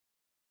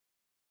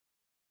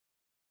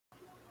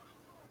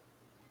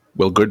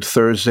Well, good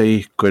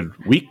Thursday, good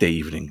weekday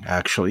evening,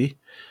 actually.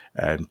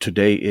 And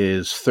today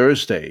is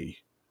Thursday,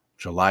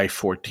 July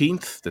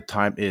 14th. The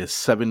time is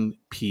 7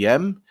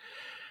 p.m.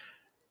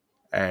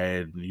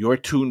 And you're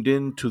tuned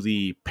in to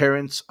the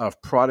Parents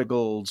of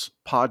Prodigals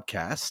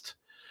podcast.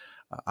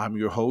 I'm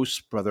your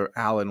host, Brother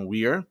Alan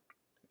Weir.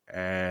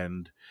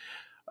 And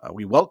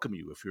we welcome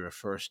you. If you're a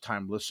first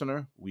time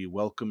listener, we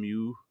welcome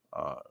you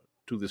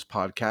to this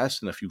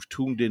podcast. And if you've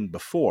tuned in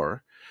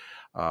before,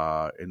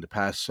 in the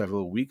past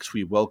several weeks,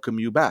 we welcome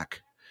you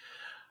back.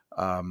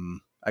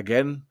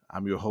 Again,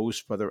 I'm your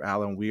host, Brother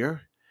Alan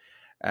Weir,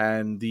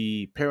 and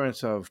the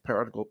Parents of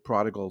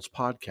Prodigals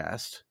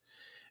podcast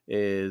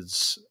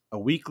is a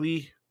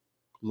weekly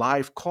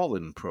live call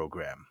in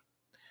program.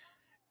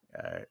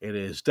 It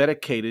is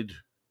dedicated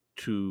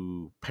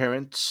to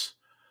parents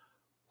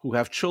who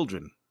have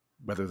children,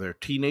 whether they're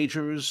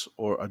teenagers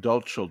or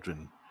adult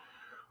children,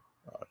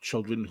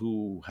 children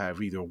who have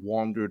either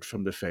wandered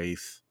from the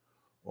faith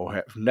or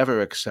have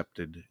never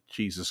accepted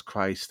Jesus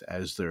Christ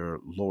as their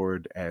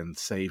Lord and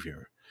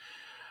Savior.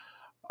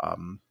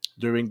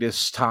 During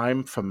this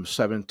time from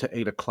 7 to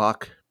 8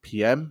 o'clock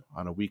p.m.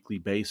 on a weekly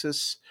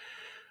basis,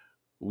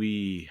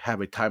 we have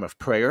a time of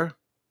prayer.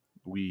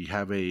 We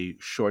have a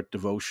short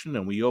devotion,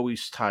 and we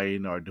always tie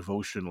in our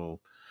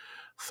devotional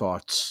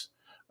thoughts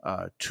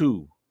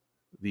to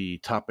the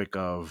topic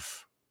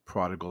of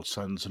prodigal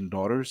sons and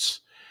daughters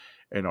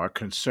and our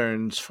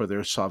concerns for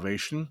their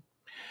salvation.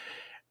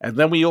 And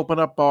then we open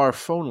up our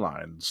phone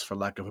lines, for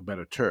lack of a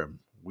better term.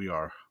 We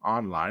are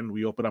online.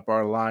 We open up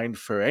our line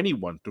for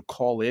anyone to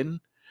call in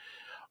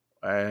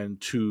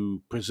and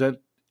to present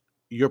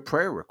your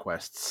prayer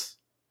requests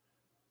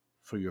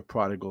for your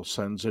prodigal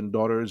sons and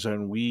daughters,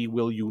 and we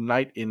will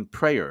unite in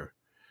prayer,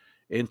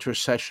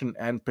 intercession,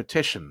 and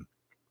petition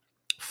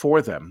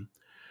for them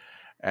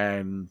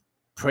and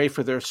pray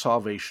for their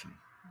salvation.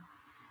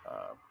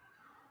 Uh,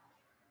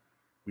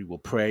 we will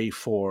pray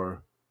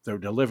for their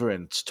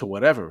deliverance to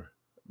whatever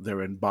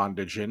they're in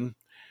bondage in.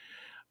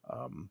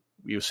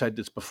 We've said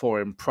this before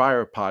in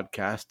prior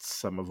podcasts.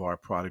 Some of our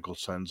prodigal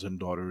sons and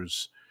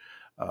daughters,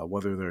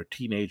 whether they're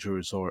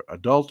teenagers or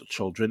adult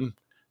children,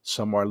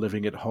 some are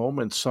living at home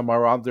and some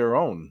are on their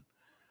own,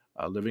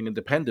 living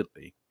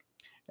independently.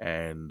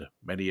 And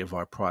many of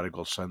our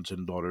prodigal sons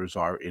and daughters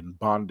are in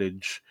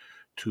bondage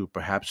to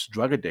perhaps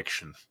drug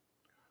addiction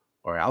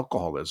or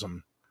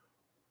alcoholism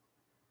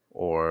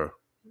or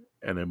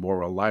an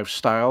immoral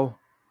lifestyle.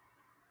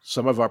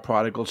 Some of our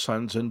prodigal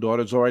sons and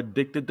daughters are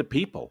addicted to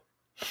people.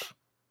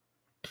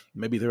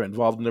 Maybe they're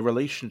involved in a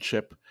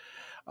relationship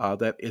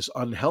that is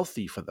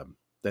unhealthy for them,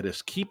 that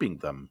is keeping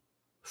them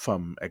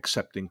from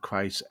accepting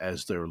Christ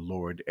as their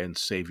Lord and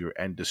Savior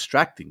and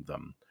distracting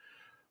them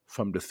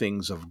from the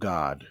things of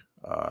God.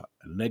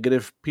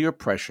 Negative peer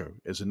pressure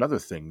is another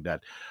thing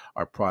that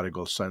our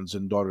prodigal sons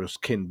and daughters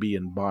can be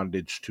in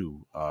bondage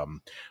to.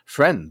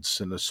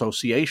 Friends and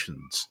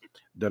associations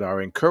that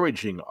are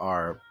encouraging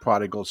our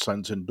prodigal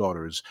sons and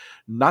daughters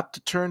not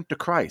to turn to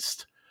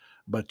Christ,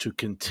 but to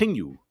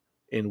continue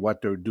in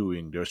what they're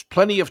doing. There's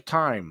plenty of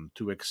time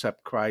to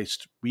accept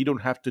Christ. We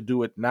don't have to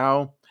do it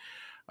now.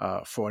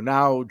 For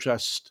now,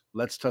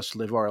 let's just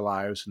live our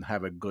lives and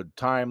have a good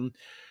time.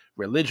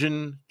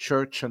 Religion,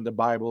 church, and the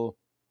Bible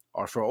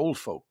are for old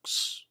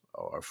folks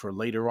or for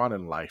later on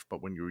in life.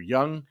 But when you're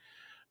young,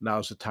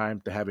 now's the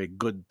time to have a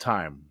good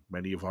time.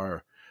 Many of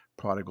our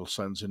prodigal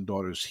sons and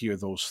daughters hear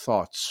those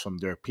thoughts from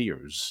their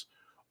peers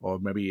or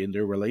maybe in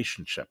their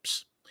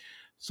relationships.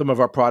 Some of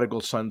our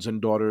prodigal sons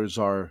and daughters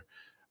are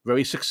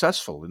very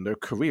successful in their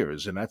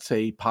careers, and that's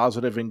a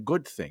positive and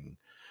good thing,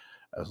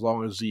 as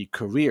long as the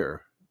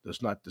career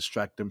does not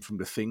distract them from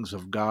the things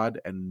of God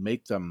and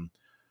make them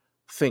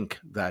think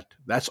that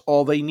that's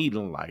all they need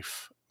in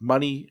life: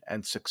 money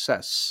and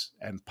success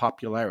and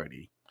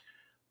popularity.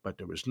 But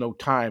there is no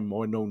time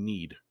or no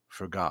need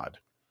for God.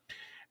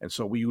 And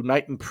so we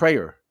unite in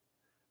prayer,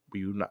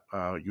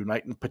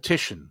 unite in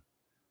petition,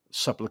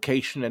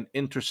 supplication, and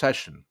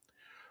intercession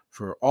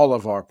for all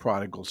of our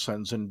prodigal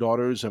sons and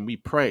daughters, and we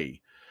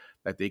pray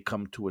that they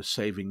come to a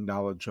saving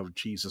knowledge of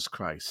Jesus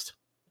Christ.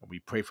 And we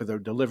pray for their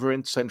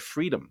deliverance and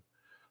freedom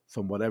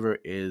from whatever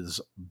is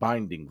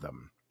binding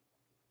them.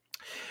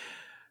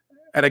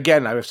 And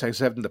again, as I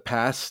said in the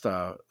past,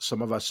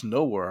 some of us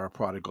know where our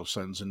prodigal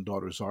sons and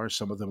daughters are.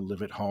 Some of them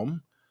live at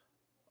home.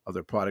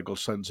 Other prodigal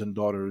sons and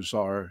daughters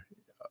are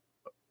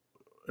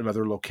in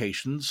other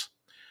locations.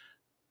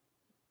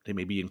 They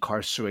may be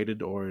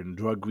incarcerated or in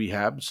drug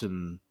rehabs.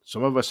 And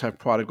some of us have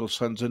prodigal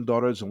sons and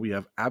daughters, and we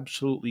have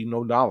absolutely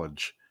no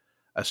knowledge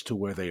as to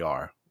where they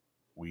are.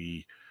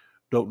 We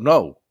don't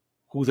know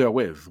who they're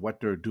with, what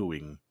they're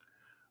doing.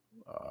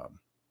 Um,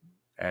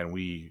 and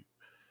we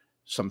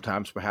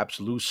sometimes perhaps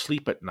lose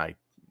sleep at night.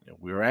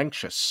 We're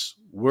anxious,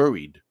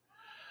 worried,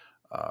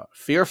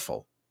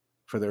 fearful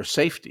for their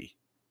safety.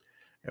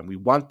 And we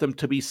want them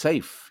to be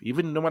safe,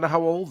 even no matter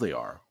how old they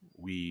are.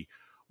 We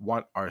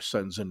want our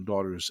sons and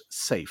daughters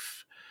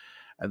safe.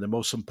 And the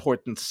most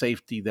important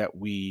safety that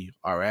we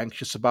are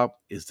anxious about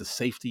is the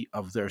safety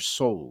of their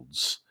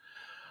souls.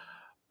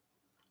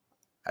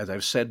 As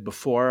I've said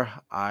before,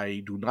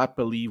 I do not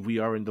believe we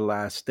are in the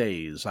last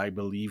days. I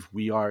believe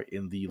we are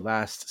in the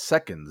last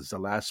seconds, the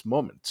last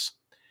moments,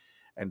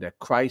 and that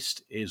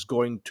Christ is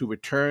going to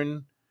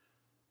return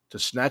to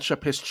snatch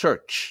up his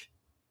church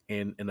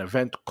in an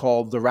event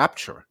called the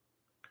rapture,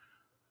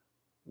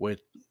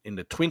 with, in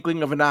the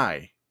twinkling of an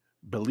eye,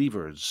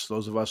 believers,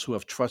 those of us who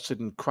have trusted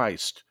in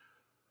Christ,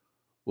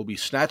 will be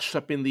snatched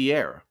up in the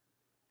air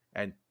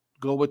and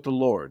go with the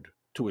Lord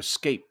to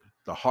escape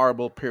the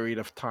horrible period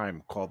of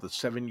time called the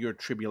 7-year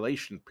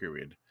tribulation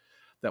period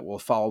that will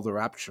follow the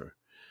rapture.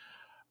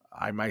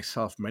 I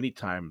myself many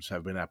times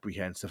have been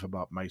apprehensive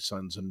about my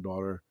son and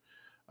daughter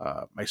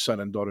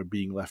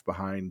being left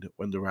behind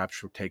when the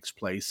rapture takes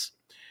place,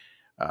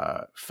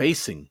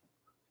 facing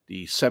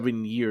the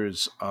 7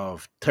 years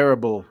of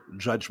terrible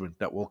judgment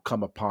that will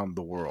come upon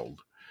the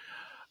world.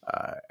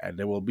 And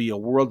there will be a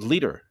world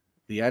leader,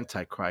 the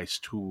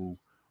Antichrist, who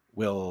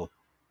will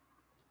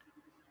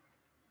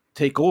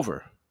take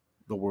over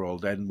the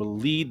world and will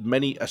lead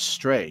many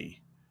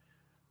astray.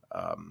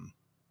 Um,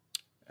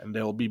 and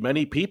there will be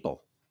many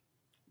people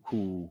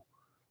who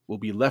will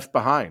be left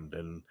behind.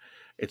 And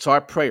it's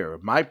our prayer,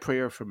 my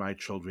prayer for my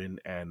children,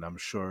 and I'm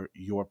sure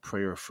your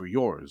prayer for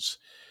yours,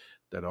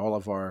 that all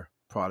of our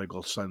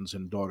prodigal sons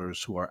and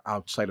daughters who are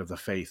outside of the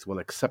faith will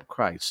accept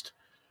Christ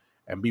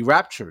and be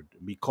raptured,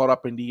 and be caught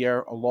up in the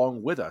air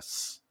along with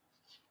us,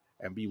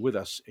 and be with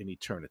us in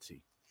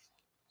eternity.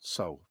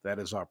 So that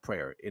is our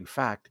prayer. In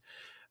fact,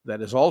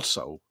 that is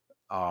also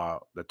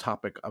the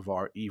topic of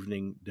our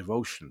evening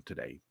devotion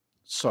today.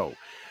 So,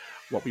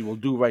 what we will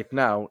do right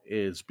now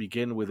is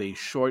begin with a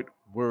short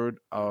word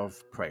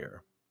of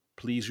prayer.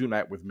 Please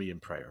unite with me in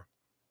prayer.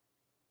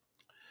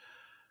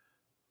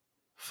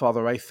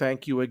 Father, I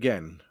thank you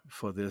again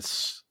for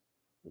this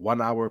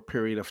 1 hour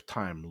period of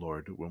time,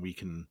 Lord, when we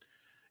can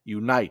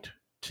unite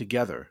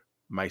together,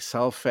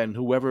 myself and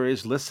whoever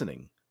is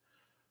listening,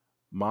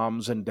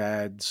 moms and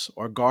dads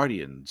or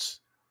guardians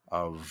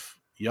of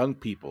young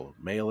people,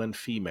 male and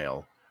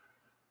female,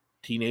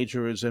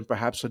 teenagers and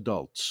perhaps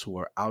adults who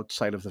are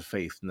outside of the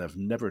faith and have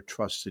never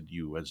trusted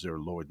you as their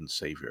Lord and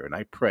Savior. And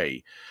I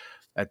pray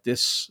at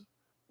this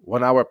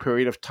 1 hour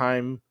period of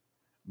time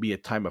be a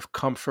time of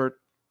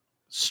comfort,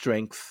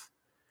 strength,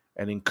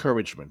 and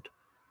encouragement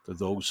to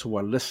those who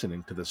are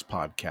listening to this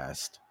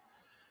podcast.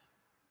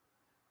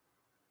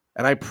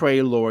 And I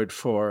pray, Lord,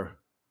 for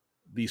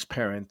these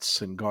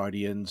parents and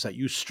guardians that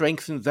you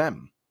strengthen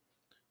them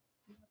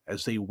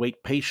as they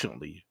wait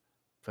patiently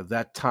for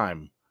that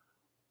time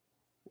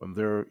when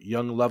their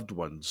young loved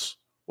ones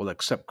will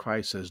accept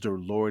Christ as their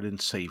Lord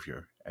and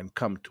Savior and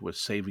come to a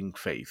saving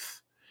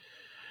faith.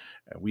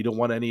 And we don't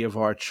want any of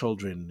our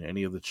children,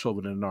 any of the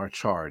children in our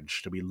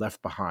charge, to be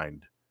left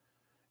behind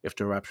if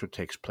the rapture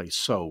takes place.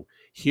 So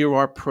hear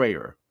our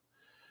prayer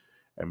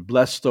and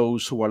bless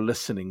those who are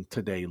listening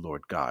today,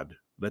 Lord God.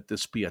 Let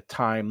this be a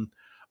time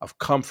of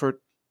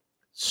comfort,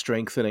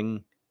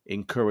 strengthening,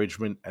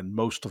 encouragement, and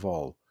most of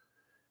all,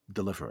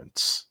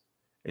 deliverance.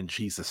 In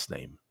Jesus'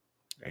 name,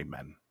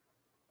 amen.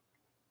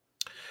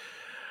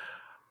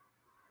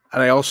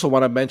 And I also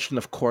want to mention,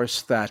 of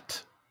course,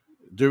 that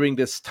during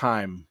this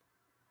time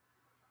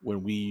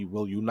when we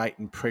will unite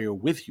in prayer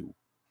with you,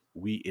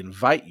 we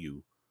invite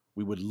you,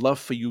 we would love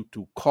for you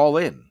to call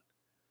in.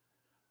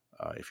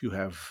 If you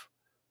have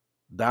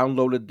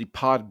downloaded the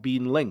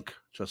Podbean link,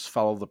 just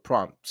follow the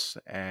prompts,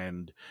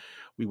 and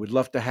we would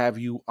love to have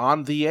you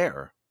on the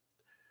air.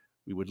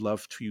 We would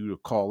love for you to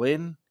call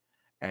in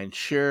and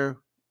share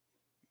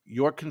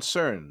your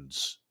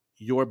concerns,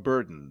 your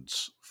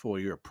burdens for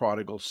your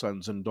prodigal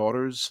sons and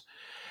daughters,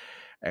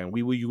 and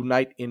we will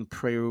unite in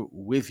prayer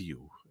with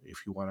you.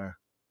 If you want to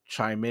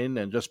chime in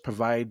and just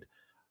provide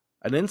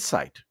an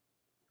insight,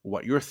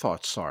 what your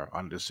thoughts are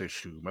on this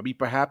issue. Maybe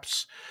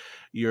perhaps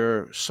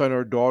your son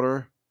or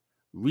daughter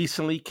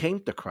recently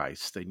came to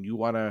Christ and you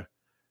want to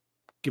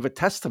give a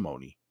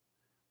testimony.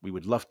 We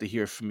would love to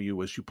hear from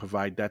you as you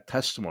provide that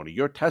testimony.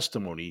 Your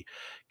testimony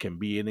can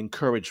be an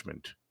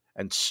encouragement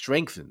and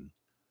strengthen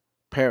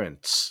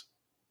parents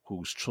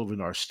whose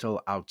children are still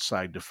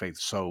outside the faith.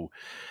 So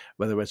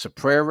whether it's a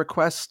prayer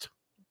request,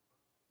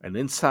 an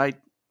insight,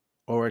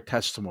 or a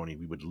testimony,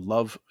 we would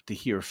love to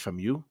hear from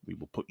you. We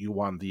will put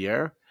you on the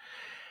air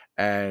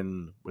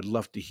and would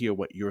love to hear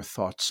what your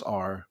thoughts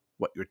are,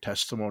 what your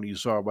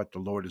testimonies are, what the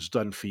Lord has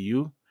done for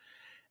you,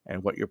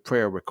 and what your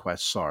prayer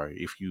requests are.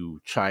 If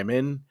you chime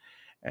in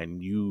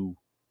and you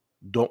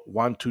don't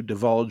want to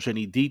divulge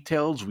any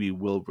details, we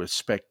will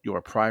respect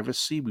your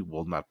privacy. We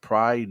will not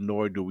pry,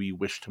 nor do we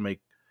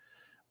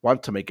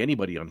want to make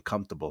anybody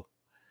uncomfortable.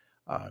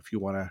 If you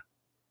want to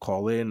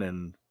call in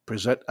and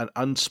present an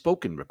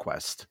unspoken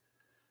request,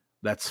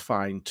 that's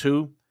fine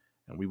too.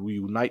 And we will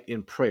unite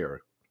in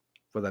prayer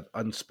for that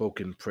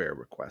unspoken prayer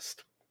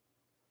request.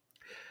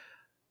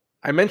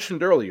 I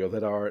mentioned earlier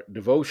that our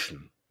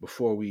devotion,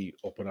 before we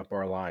open up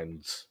our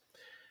lines,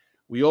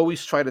 we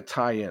always try to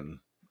tie in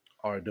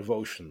our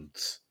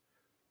devotions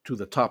to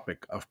the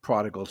topic of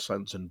prodigal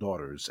sons and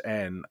daughters.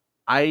 And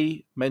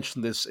I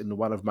mentioned this in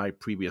one of my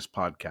previous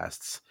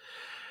podcasts.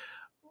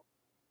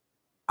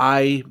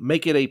 I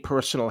make it a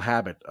personal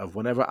habit of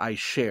whenever I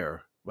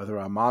share, whether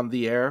I'm on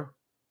the air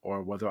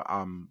or whether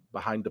I'm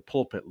behind the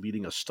pulpit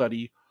leading a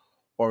study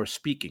or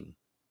speaking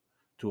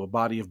to a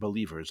body of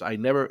believers, I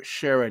never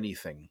share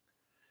anything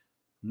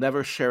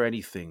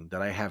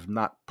that I have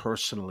not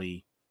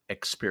personally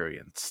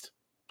experienced.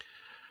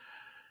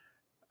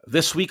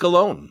 This week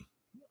alone,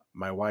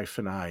 my wife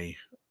and I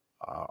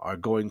are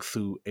going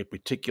through a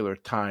particular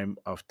time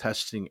of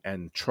testing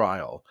and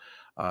trial.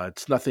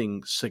 It's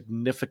nothing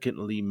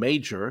significantly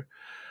major,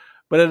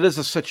 but it is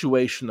a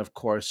situation, of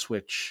course,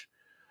 which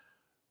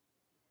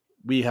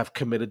we have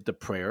committed to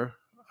prayer.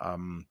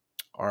 Um,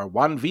 our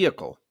one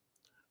vehicle,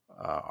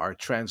 our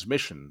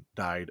transmission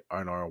died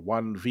on our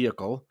one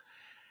vehicle.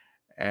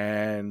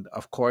 And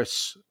of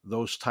course,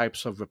 those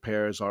types of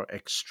repairs are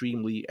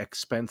extremely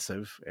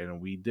expensive.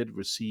 And we did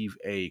receive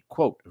a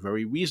quote, a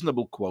very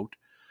reasonable quote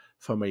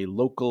from a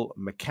local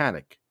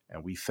mechanic.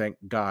 And we thank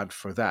God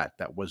for that.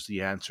 That was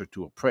the answer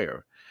to a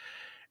prayer.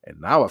 And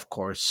now, of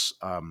course,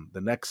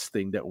 the next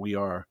thing that we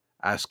are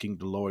asking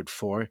the Lord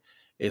for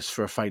is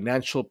for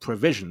financial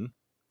provision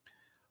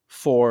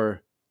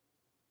for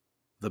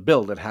the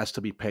bill that has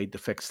to be paid to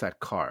fix that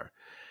car.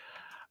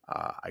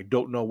 I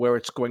don't know where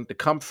it's going to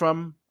come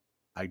from.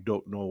 I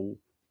don't know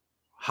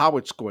how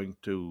it's going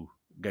to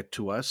get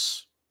to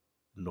us,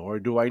 nor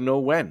do I know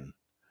when.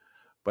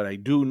 But I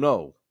do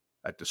know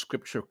that the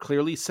scripture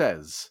clearly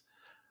says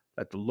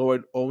that the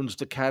Lord owns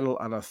the cattle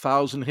on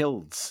 1,000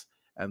 hills,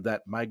 and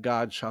that my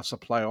God shall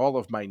supply all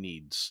of my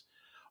needs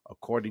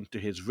according to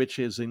his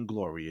riches in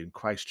glory in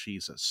Christ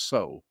Jesus.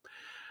 So,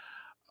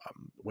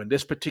 when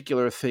this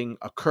particular thing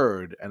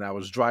occurred and I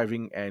was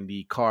driving and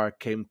the car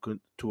came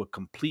to a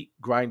complete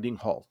grinding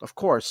halt, of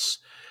course,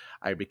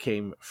 I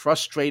became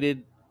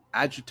frustrated,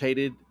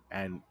 agitated,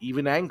 and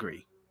even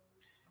angry.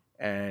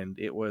 And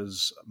it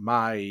was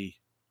my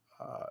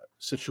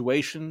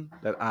situation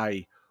that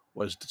I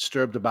was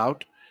disturbed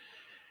about.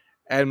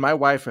 And my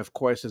wife, of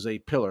course, is a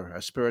pillar,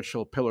 a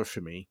spiritual pillar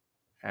for me.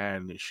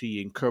 And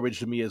she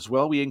encouraged me as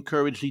well. We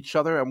encouraged each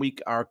other, and we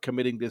are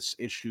committing this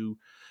issue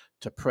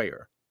to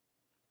prayer.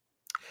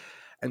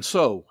 And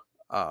so,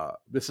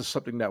 this is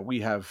something that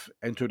we have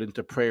entered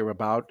into prayer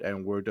about,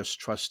 and we're just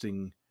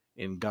trusting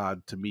in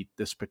God to meet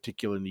this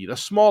particular need. A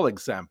small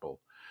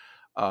example,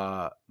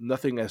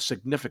 nothing as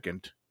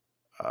significant,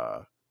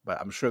 uh,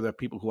 but I'm sure there are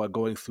people who are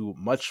going through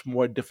much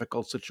more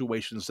difficult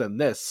situations than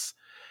this,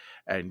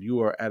 and you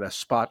are at a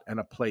spot and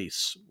a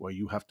place where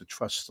you have to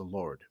trust the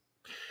Lord.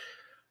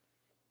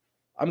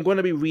 I'm going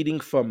to be reading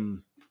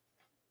from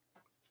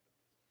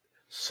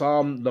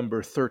Psalm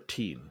number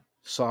 13.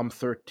 Psalm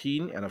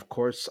 13, and of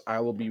course, I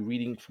will be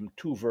reading from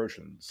two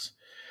versions.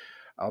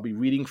 I'll be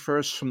reading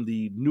first from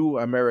the New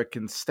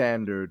American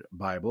Standard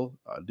Bible.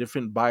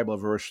 Different Bible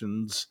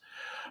versions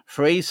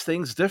phrase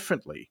things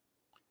differently,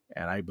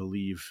 and I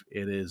believe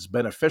it is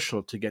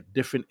beneficial to get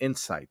different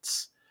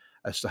insights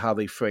as to how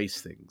they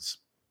phrase things.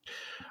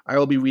 I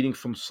will be reading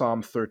from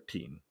Psalm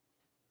 13.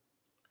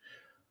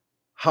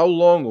 How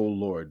long, O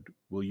Lord,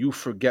 will you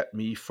forget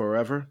me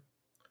forever?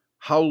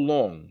 How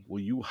long will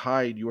you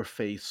hide your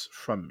face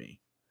from me?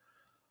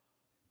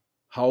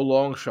 How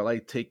long shall I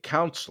take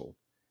counsel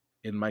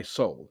in my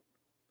soul,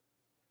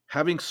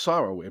 having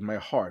sorrow in my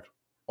heart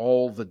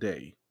all the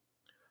day?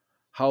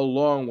 How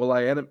long will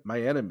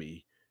my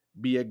enemy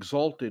be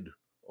exalted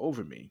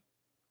over me?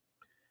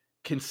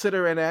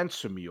 Consider and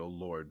answer me, O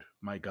Lord,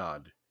 my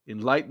God.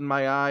 Enlighten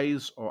my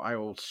eyes, or I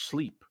will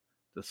sleep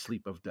the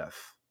sleep of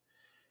death.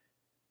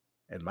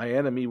 And my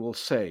enemy will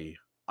say,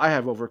 I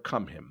have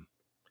overcome him,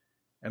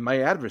 and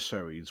my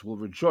adversaries will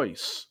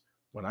rejoice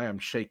when I am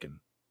shaken.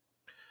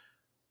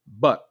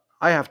 But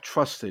I have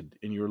trusted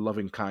in your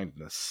loving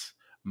kindness.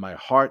 My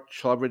heart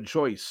shall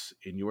rejoice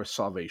in your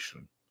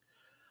salvation.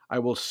 I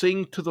will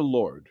sing to the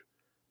Lord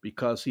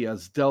because he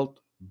has dealt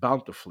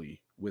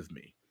bountifully with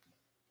me.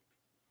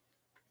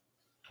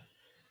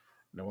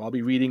 Now, I'll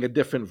be reading a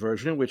different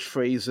version which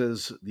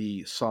phrases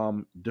the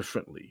psalm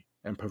differently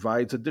and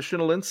provides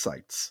additional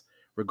insights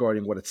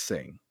regarding what it's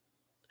saying.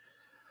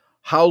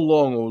 How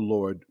long, O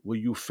Lord, will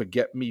you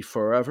forget me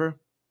forever?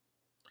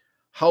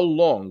 How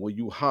long will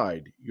you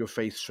hide your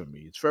face from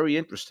me? It's very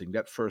interesting.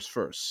 That first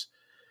verse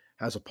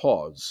has a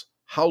pause.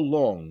 How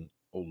long,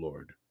 O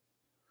Lord,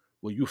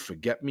 will you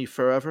forget me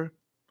forever?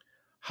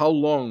 How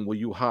long will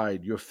you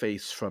hide your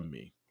face from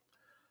me?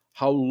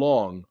 How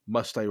long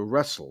must I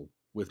wrestle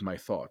with my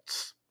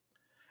thoughts,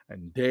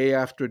 and day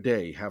after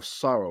day have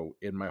sorrow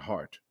in my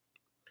heart?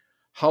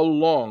 How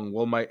long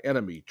will my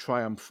enemy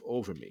triumph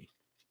over me?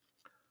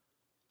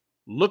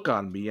 Look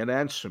on me and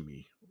answer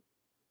me,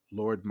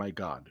 Lord my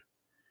God.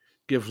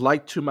 Give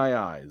light to my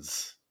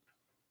eyes,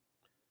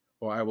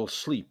 or I will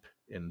sleep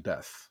in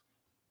death.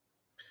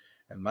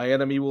 And my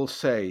enemy will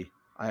say,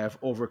 I have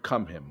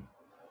overcome him,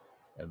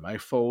 and my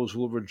foes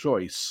will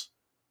rejoice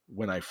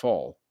when I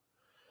fall.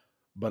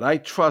 But I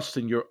trust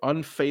in your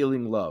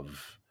unfailing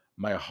love.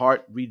 My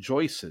heart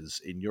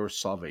rejoices in your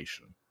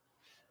salvation.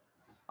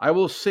 I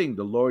will sing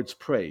the Lord's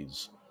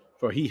praise,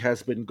 for he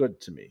has been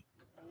good to me.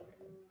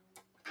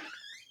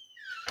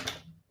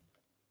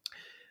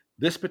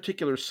 This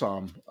particular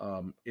psalm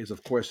is,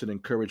 of course, an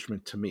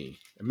encouragement to me.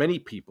 And many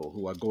people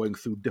who are going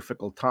through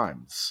difficult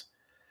times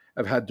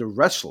have had to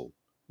wrestle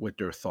with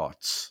their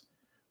thoughts,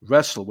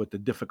 wrestle with the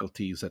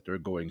difficulties that they're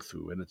going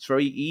through. And it's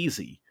very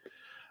easy,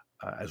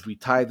 as we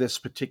tie this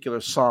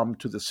particular psalm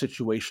to the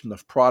situation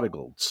of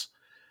prodigals,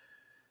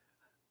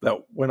 that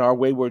when our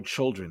wayward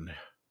children,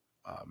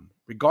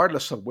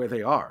 regardless of where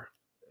they are,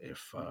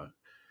 if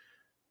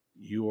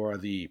you are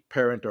the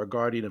parent or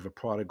guardian of a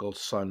prodigal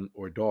son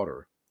or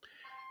daughter,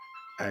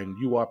 and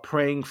you are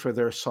praying for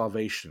their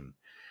salvation,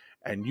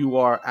 and you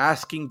are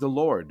asking the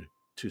Lord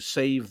to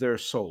save their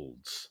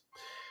souls,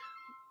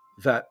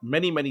 that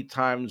many, many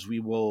times we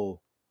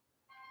will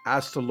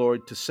ask the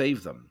Lord to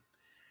save them,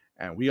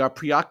 and we are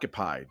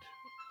preoccupied.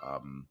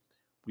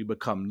 We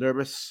become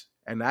nervous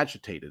and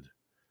agitated.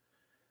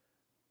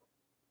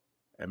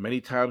 And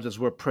many times, as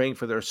we're praying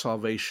for their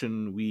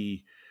salvation,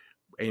 we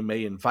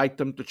may invite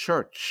them to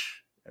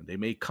church, and they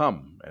may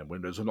come. And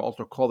when there's an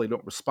altar call, they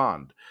don't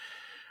respond.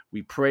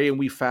 We pray and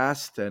we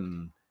fast,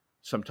 and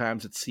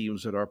sometimes it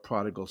seems that our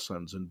prodigal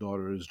sons and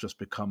daughters just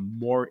become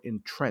more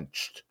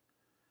entrenched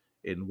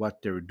in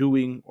what they're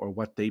doing or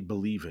what they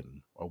believe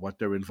in or what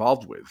they're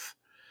involved with.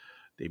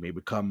 They may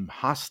become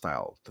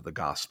hostile to the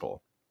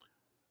gospel,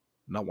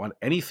 not want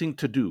anything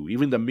to do,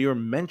 even the mere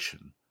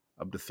mention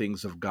of the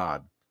things of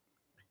God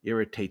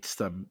irritates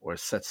them or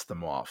sets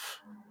them off.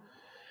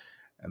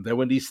 And then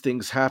when these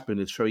things happen,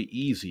 it's very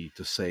easy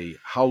to say,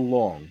 "How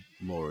long,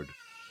 Lord?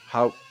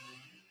 How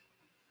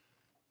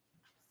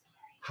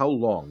how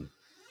long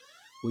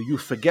will you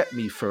forget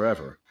me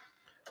forever?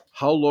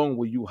 How long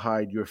will you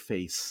hide your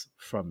face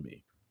from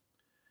me?"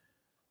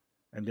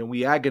 And then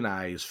we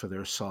agonize for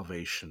their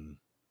salvation.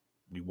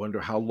 We wonder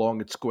how long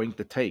it's going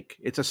to take.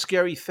 It's a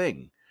scary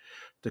thing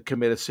to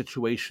commit a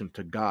situation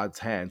to God's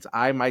hands.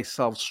 I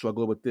myself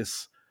struggle with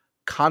this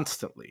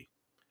constantly.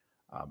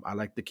 I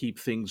like to keep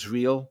things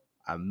real.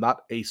 I'm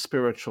not a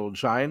spiritual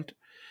giant.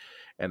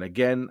 And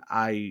again,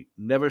 I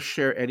never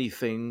share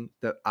anything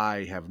that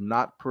I have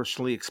not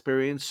personally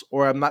experienced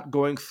or I'm not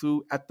going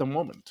through at the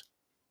moment.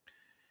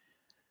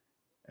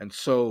 And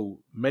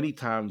so many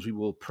times we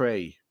will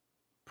pray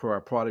for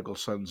our prodigal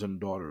sons and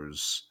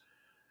daughters,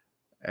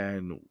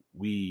 and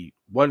we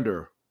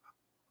wonder,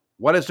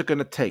 what is it going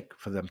to take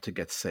for them to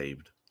get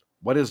saved?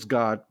 What is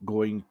God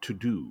going to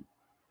do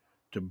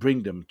to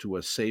bring them to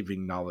a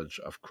saving knowledge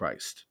of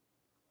Christ?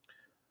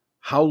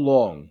 How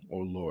long, O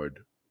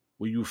Lord,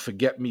 will you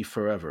forget me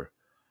forever?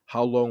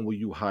 How long will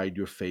you hide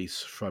your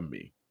face from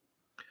me?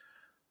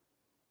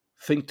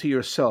 Think to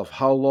yourself,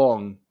 how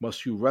long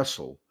must you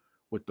wrestle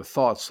with the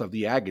thoughts of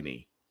the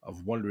agony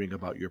of wondering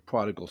about your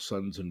prodigal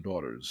sons and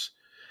daughters?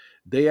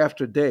 Day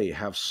after day,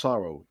 have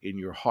sorrow in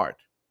your heart.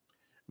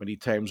 Many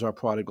times, our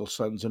prodigal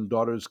sons and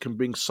daughters can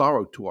bring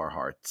sorrow to our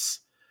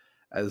hearts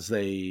as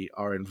they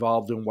are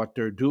involved in what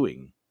they're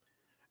doing,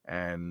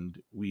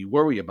 and we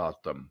worry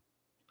about them.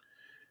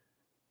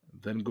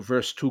 Then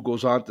verse 2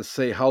 goes on to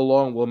say, "How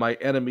long will my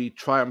enemy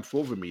triumph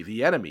over me?"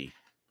 The enemy,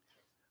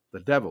 the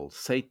devil,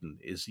 Satan,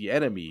 is the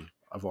enemy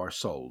of our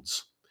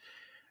souls.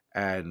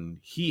 And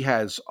he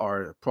has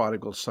our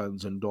prodigal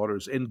sons and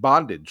daughters in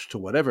bondage to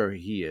whatever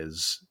he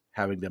is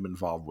having them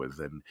involved with.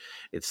 And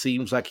it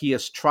seems like he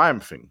is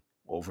triumphing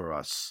over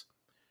us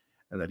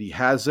and that he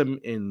has them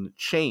in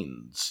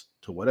chains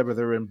to whatever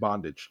they're in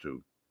bondage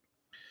to.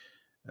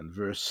 And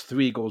verse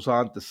 3 goes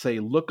on to say,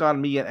 "Look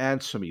on me and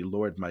answer me,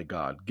 Lord my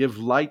God. Give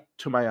light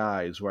to my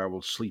eyes where I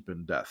will sleep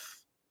in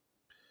death.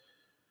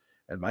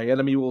 And my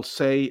enemy will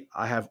say,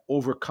 I have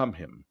overcome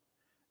him,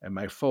 and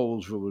my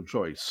foes will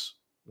rejoice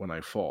when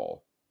I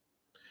fall."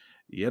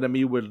 The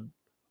enemy would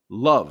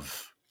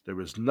love. There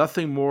is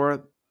nothing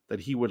more that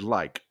he would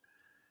like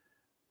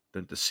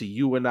than to see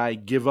you and I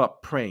give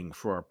up praying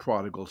for our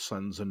prodigal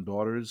sons and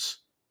daughters.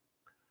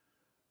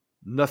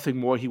 Nothing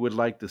more he would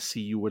like to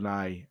see you and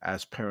I,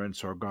 as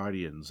parents or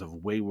guardians of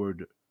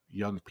wayward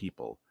young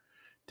people,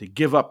 to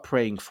give up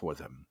praying for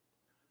them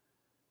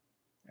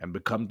and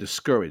become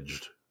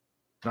discouraged,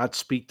 not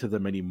speak to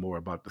them anymore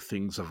about the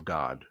things of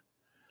God.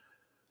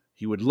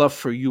 He would love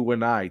for you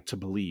and I to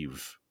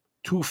believe,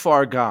 too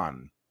far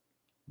gone,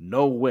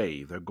 no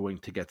way they're going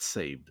to get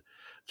saved.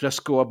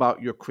 Just go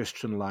about your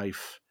Christian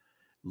life,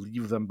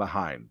 leave them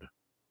behind.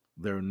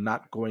 They're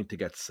not going to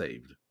get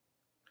saved.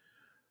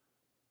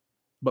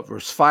 But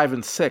verse 5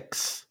 and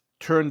 6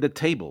 turn the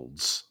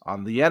tables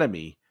on the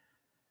enemy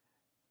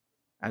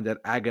and that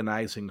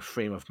agonizing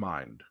frame of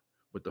mind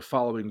with the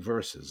following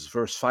verses.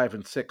 Verse 5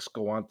 and 6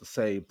 go on to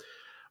say,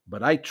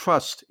 "But I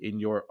trust in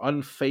your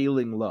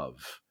unfailing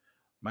love.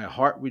 My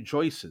heart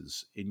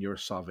rejoices in your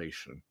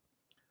salvation.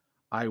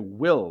 I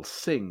will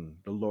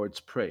sing the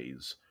Lord's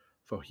praise,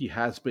 for he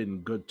has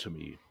been good to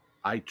me.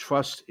 I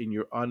trust in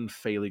your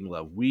unfailing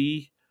love."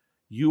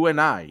 You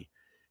and I,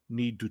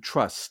 need to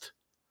trust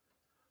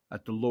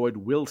that the Lord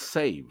will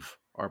save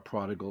our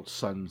prodigal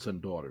sons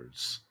and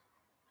daughters.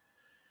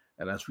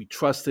 And as we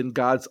trust in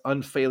God's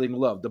unfailing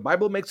love, the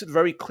Bible makes it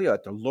very clear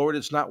that the Lord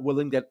is not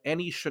willing that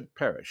any should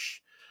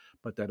perish,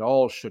 but that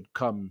all should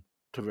come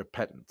to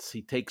repentance.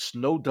 He takes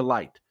no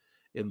delight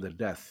in the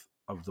death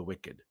of the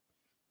wicked.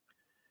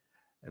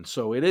 And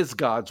so it is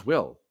God's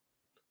will.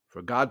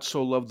 For God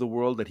so loved the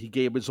world that he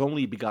gave his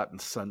only begotten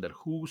Son, that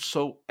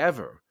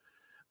whosoever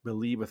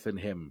believeth in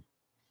him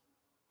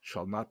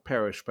shall not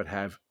perish, but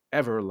have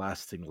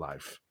everlasting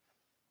life.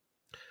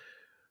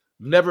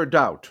 Never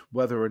doubt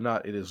whether or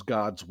not it is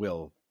God's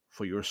will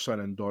for your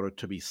son and daughter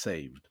to be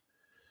saved.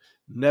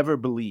 Never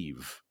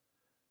believe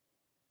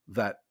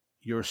that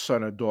your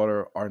son or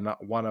daughter are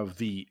not one of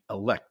the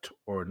elect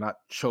or not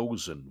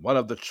chosen, one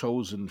of the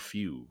chosen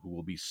few who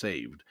will be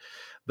saved.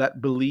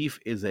 That belief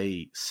is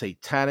a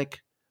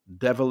satanic,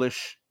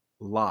 devilish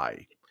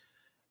lie.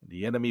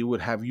 The enemy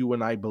would have you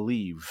and I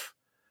believe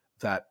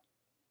that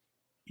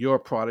your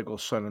prodigal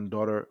son and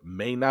daughter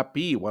may not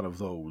be one of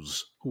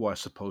those who are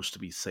supposed to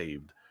be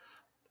saved.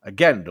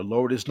 Again, the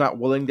Lord is not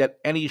willing that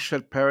any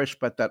should perish,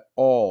 but that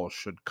all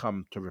should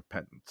come to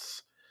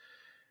repentance.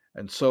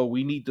 And so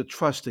we need to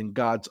trust in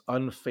God's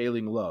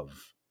unfailing love.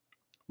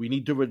 We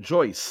need to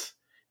rejoice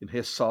in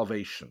his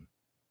salvation.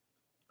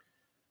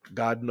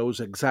 God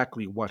knows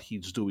exactly what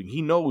he's doing.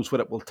 He knows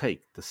what it will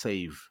take to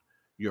save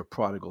your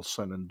prodigal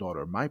son and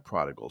daughter, my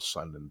prodigal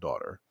son and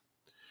daughter.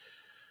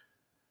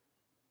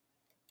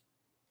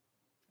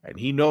 And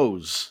he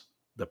knows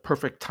the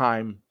perfect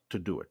time to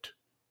do it.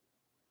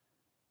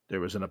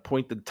 There is an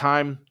appointed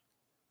time,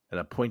 an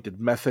appointed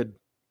method,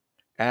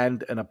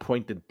 and an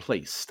appointed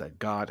place that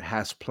God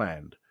has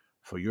planned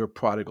for your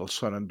prodigal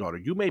son and daughter.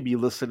 You may be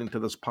listening to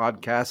this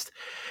podcast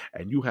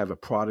and you have a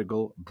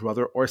prodigal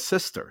brother or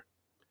sister.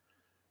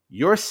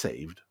 You're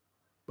saved,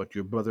 but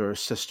your brother or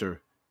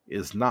sister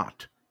is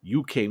not.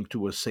 You came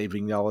to a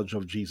saving knowledge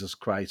of Jesus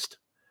Christ,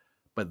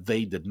 but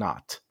they did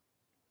not.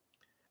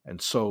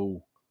 And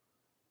so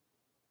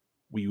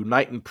we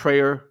unite in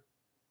prayer,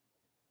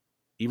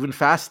 even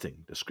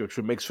fasting. The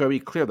scripture makes very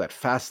clear that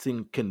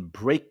fasting can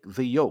break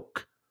the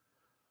yoke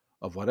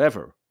of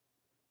whatever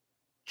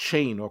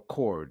chain or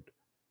cord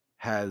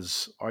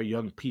has our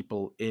young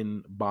people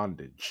in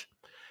bondage.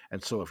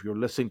 And so if you're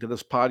listening to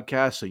this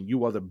podcast and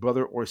you are the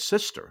brother or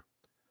sister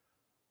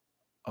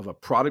of a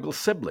prodigal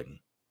sibling,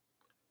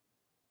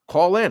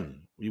 call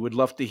in. We would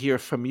love to hear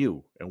from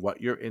you and what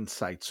your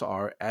insights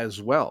are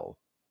as well.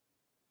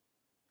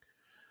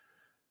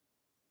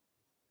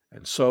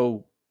 And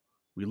so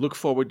we look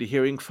forward to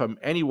hearing from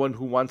anyone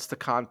who wants to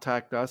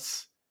contact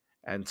us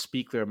and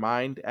speak their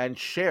mind and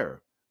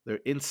share their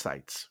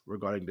insights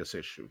regarding this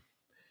issue.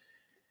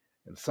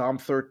 And Psalm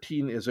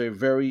 13 is a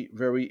very,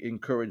 very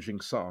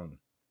encouraging song.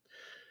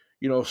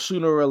 You know,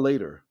 sooner or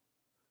later,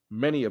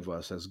 many of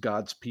us as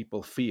God's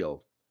people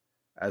feel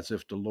as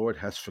if the Lord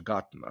has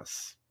forgotten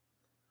us.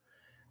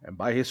 And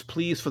by his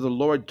pleas for the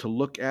Lord to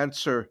look,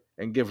 answer,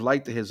 and give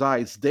light to his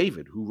eyes,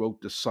 David, who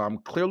wrote this psalm,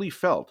 clearly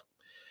felt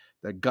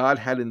that God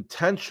had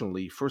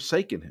intentionally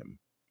forsaken him.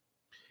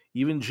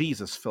 Even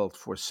Jesus felt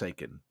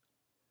forsaken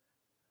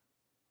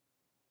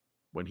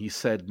when he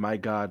said, my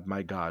God,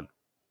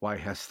 why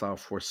hast thou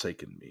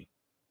forsaken me?"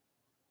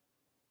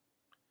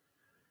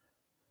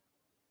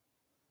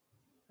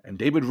 And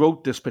David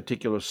wrote this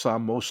particular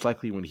psalm most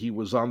likely when he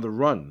was on the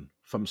run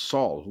from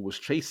Saul, who was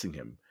chasing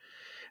him.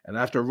 And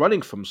after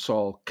running from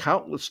Saul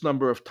countless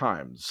number of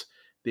times,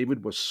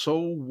 David was so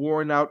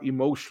worn out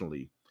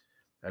emotionally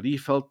that he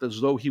felt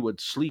as though he would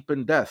sleep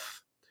in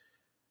death.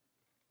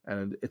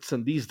 And it's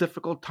in these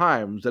difficult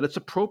times that it's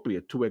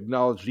appropriate to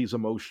acknowledge these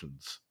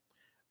emotions.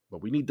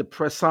 But we need to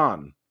press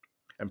on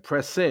and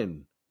press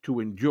in to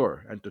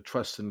endure and to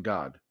trust in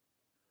God.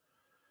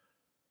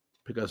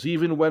 Because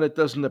even when it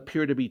doesn't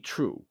appear to be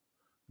true,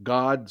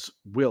 God's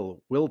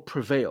will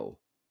prevail,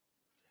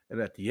 and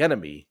that the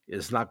enemy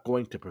is not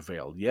going to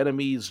prevail. The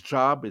enemy's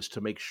job is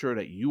to make sure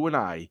that you and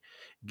I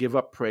give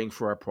up praying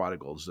for our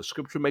prodigals. The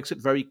scripture makes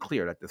it very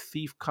clear that the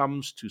thief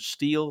comes to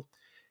steal,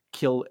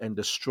 kill, and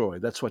destroy.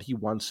 That's what he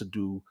wants to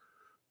do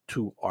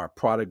to our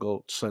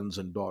prodigal sons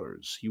and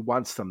daughters. He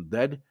wants them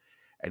dead,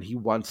 and he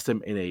wants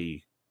them in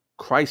a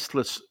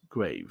Christless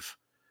grave.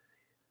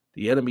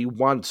 The enemy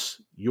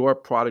wants your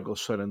prodigal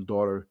son and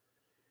daughter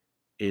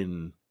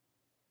in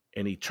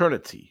an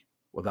eternity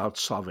without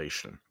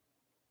salvation.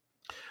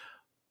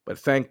 But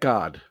thank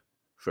God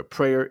for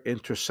prayer,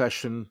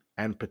 intercession,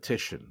 and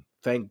petition.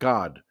 Thank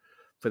God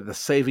for the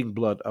saving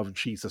blood of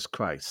Jesus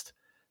Christ.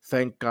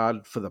 Thank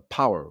God for the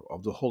power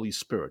of the Holy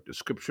Spirit. The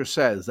scripture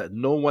says that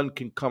no one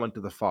can come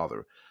unto the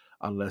Father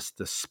unless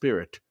the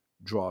Spirit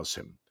draws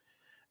him.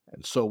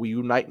 And so we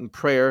unite in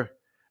prayer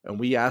and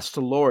we ask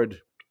the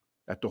Lord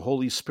that the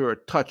Holy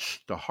Spirit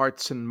touch the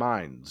hearts and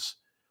minds,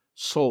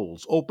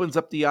 souls, opens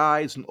up the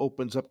eyes and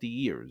opens up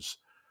the ears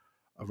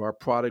of our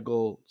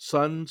prodigal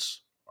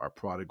sons, our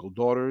prodigal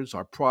daughters,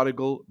 our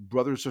prodigal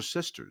brothers or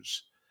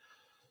sisters,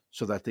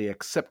 so that they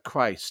accept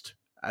Christ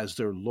as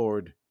their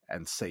Lord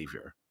and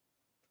Savior.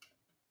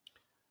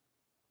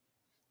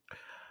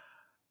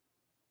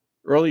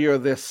 Earlier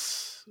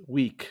this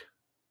week,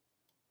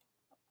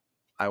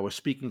 I was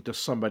speaking to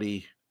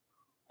somebody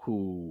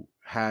who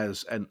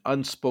has an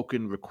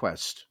unspoken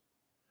request.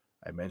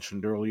 I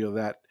mentioned earlier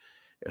that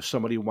If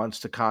somebody wants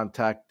to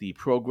contact the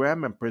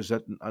program and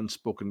present an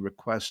unspoken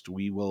request,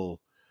 we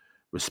will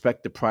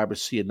respect the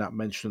privacy and not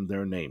mention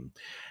their name.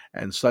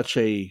 And such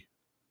a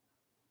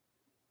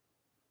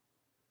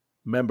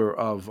member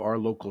of our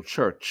local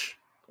church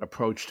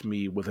approached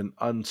me with an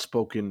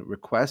unspoken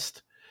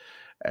request,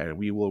 and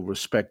we will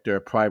respect their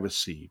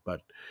privacy.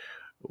 But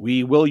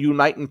we will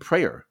unite in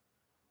prayer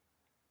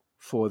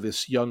for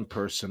this young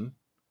person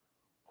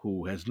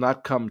who has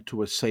not come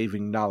to a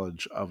saving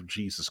knowledge of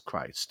Jesus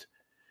Christ.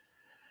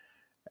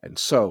 And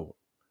so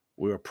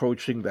we're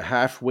approaching the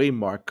halfway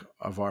mark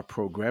of our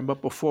program.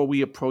 But before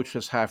we approach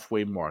this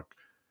halfway mark,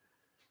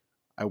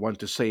 I want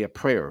to say a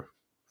prayer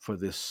for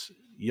this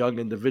young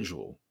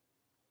individual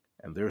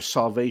and their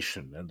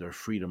salvation and their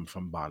freedom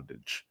from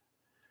bondage.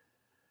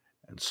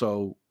 And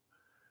so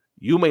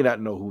you may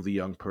not know who the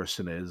young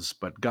person is,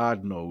 but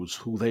God knows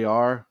who they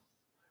are,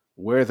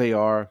 where they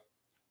are,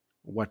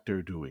 what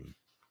they're doing.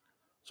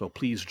 So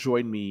please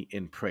join me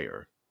in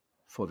prayer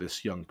for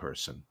this young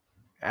person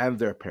and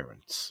their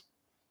parents.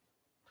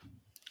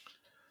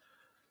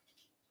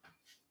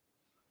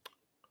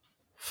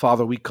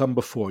 Father, we come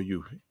before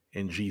you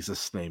in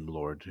Jesus' name,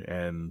 Lord.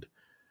 And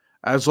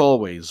as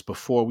always,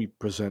 before we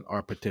present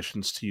our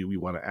petitions to you, we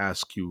want to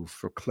ask you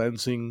for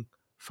cleansing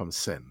from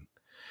sin.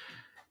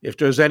 If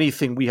there's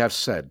anything we have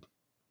said,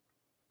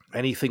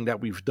 anything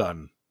that we've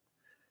done,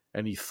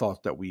 any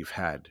thought that we've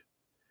had,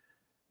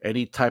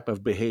 any type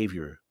of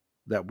behavior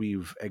that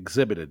we've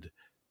exhibited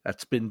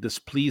that's been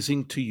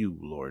displeasing to you,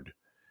 Lord,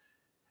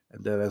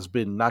 and that has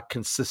been not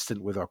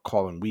consistent with our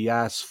calling, we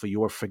ask for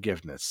your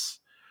forgiveness.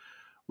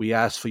 We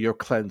ask for your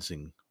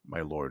cleansing,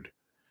 my Lord,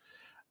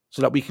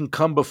 so that we can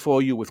come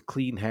before you with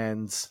clean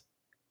hands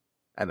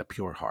and a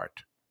pure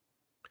heart,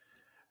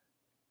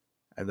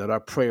 and that our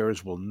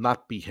prayers will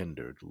not be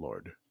hindered,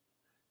 Lord,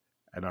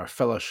 and our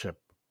fellowship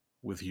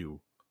with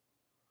you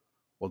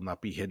will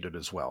not be hindered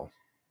as well.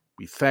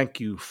 We thank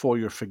you for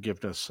your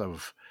forgiveness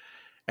of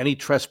any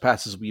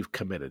trespasses we've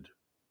committed.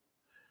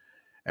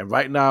 And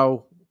right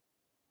now,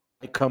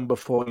 we come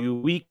before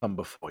you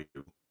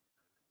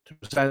to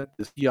present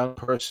this young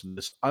person,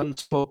 this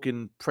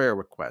unspoken prayer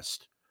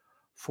request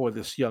for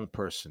this young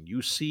person.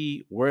 You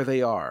see where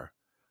they are,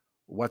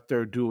 what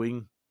they're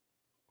doing,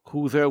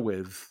 who they're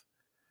with,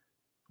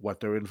 what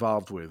they're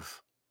involved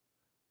with,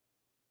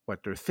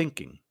 what they're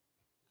thinking,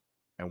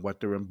 and what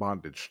they're in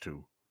bondage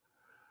to.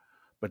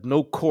 But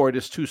no cord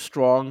is too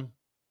strong,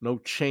 no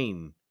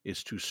chain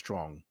is too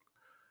strong.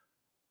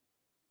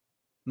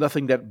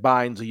 Nothing that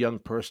binds a young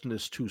person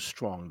is too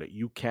strong that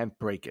you can't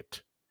break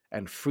it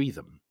and free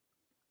them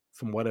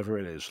from whatever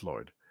it is,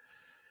 Lord.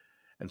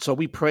 And so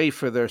we pray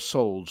for their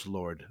souls,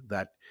 Lord,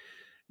 that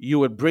you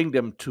would bring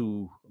them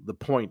to the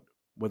point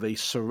where they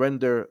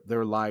surrender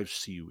their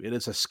lives to you. It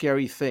is a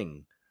scary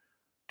thing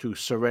to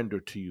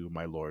surrender to you,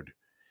 my Lord.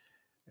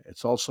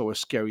 It's also a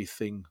scary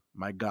thing,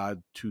 my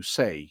God, to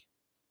say,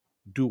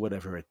 do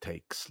whatever it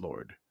takes,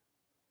 Lord.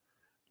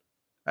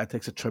 That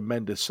takes a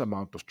tremendous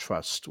amount of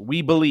trust.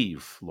 We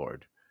believe,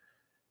 Lord.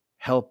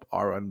 Help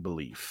our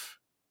unbelief,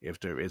 if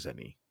there is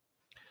any.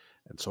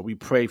 And so we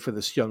pray for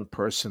this young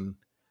person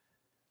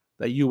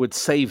that you would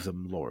save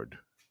them, Lord,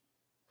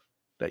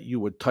 that you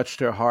would touch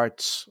their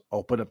hearts,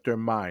 open up their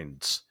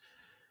minds.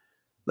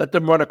 Let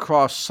them run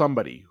across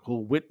somebody who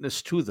will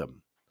witness to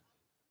them.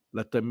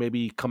 Let them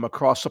maybe come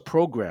across a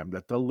program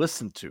that they'll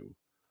listen to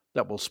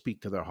that will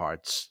speak to their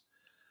hearts.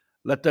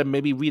 Let them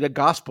maybe read a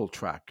gospel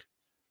tract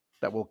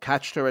that will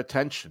catch their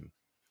attention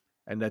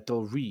and that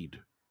they'll read.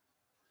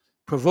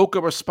 Provoke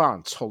a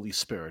response, Holy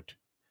Spirit,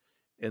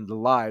 in the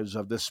lives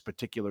of this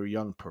particular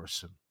young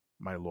person,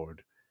 my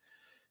Lord.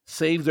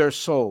 Save their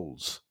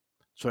souls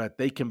so that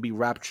they can be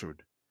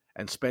raptured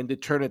and spend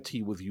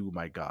eternity with you,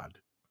 my God.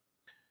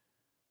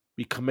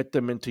 We commit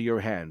them into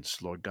your hands,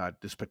 Lord God,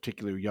 this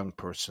particular young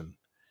person,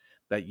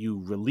 that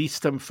you release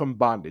them from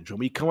bondage. When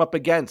we come up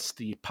against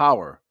the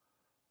power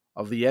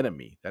of the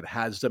enemy that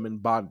has them in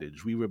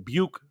bondage, we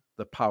rebuke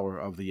the power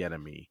of the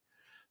enemy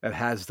that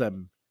has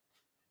them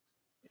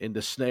in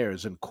the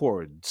snares and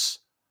cords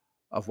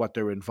of what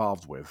they're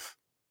involved with.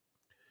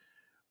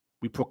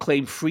 We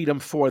proclaim freedom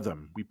for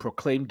them. We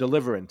proclaim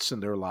deliverance in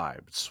their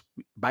lives.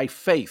 By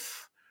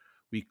faith,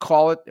 we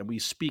call it and we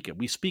speak it.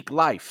 We speak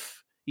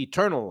life,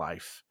 eternal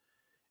life,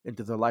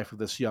 into the life of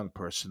this young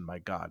person, my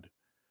God.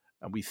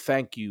 And we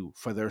thank you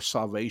for their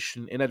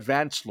salvation in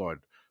advance, Lord,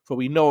 for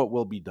we know it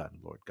will be done,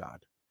 Lord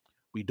God.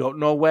 We don't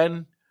know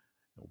when,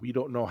 we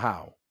don't know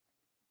how.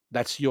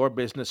 That's your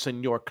business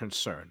and your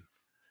concern.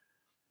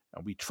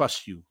 And we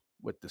trust you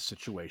with this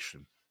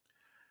situation.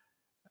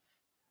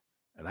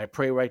 And I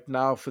pray right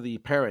now for the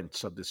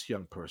parents of this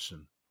young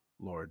person,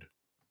 Lord,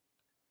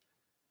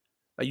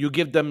 that you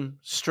give them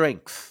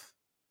strength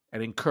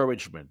and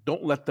encouragement.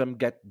 Don't let them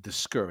get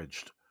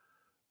discouraged.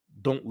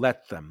 Don't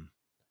let them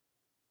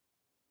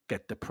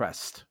get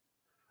depressed.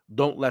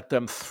 Don't let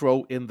them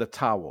throw in the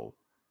towel.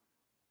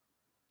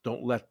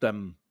 Don't let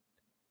them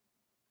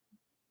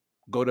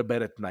go to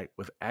bed at night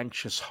with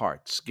anxious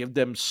hearts. Give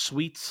them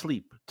sweet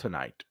sleep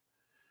tonight.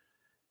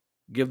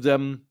 Give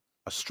them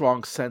a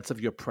strong sense of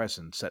your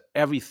presence, that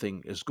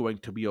everything is going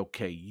to be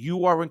okay.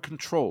 You are in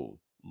control,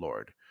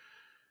 Lord.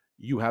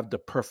 You have the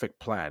perfect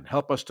plan.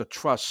 Help us to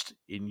trust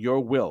in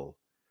your will,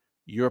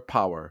 your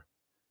power,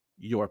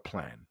 your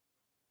plan.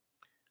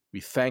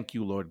 We thank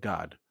you, Lord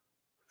God,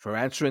 for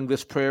answering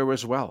this prayer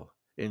as well.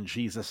 In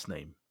Jesus'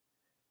 name,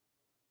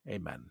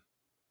 amen.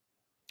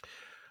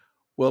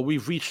 Well,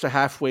 we've reached the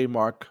halfway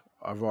mark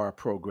of our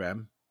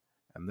program.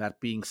 And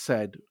that being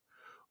said,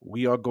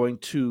 we are going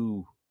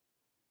to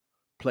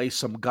play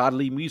some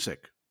godly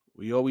music.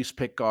 We always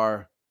pick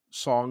our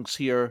songs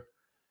here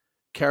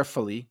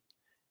carefully,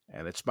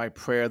 and it's my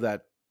prayer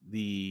that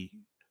the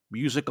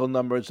musical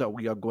numbers that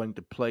we are going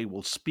to play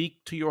will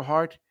speak to your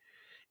heart,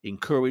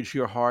 encourage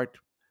your heart,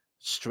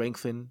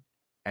 strengthen,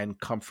 and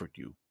comfort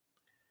you.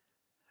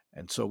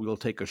 And so we'll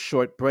take a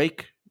short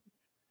break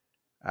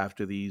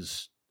after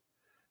these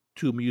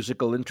two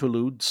musical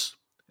interludes,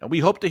 and we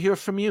hope to hear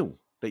from you,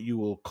 that you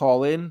will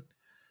call in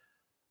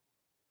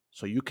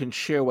so you can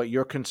share what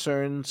your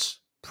concerns,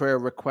 prayer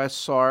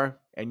requests are,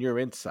 and your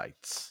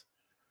insights.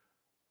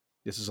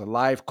 This is a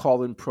live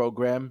call-in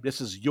program.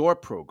 This is your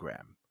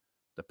program,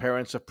 the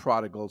Parents of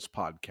Prodigals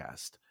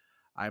podcast.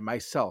 I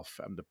myself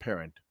am the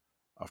parent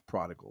of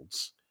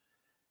prodigals.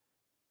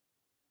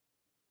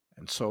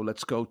 And so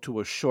let's go to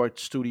a short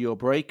studio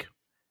break,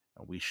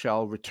 and we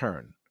shall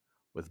return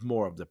with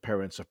more of the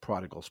Parents of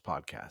Prodigals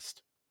podcast.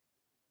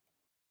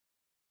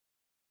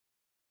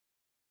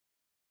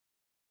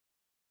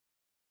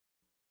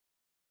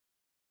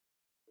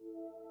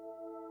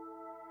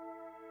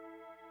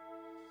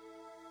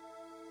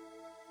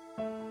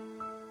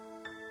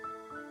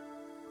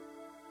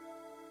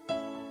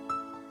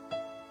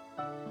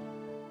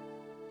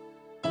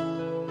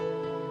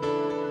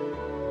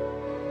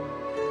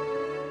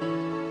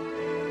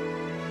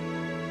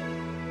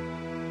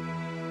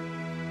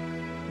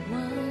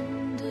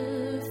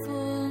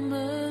 Wonderful,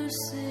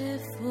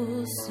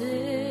 merciful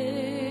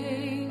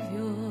Savior,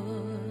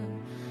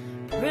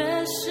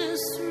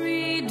 precious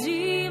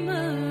Redeemer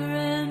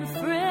and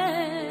friend,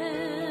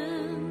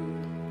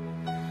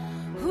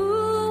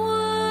 who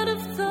would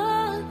have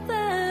thought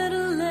that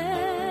a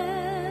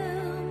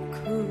lamb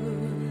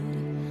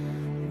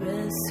could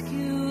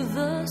rescue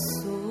the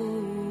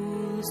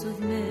souls of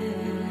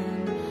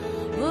men?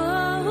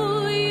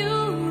 Oh,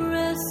 you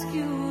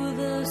rescue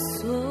the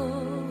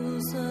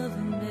souls of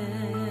men.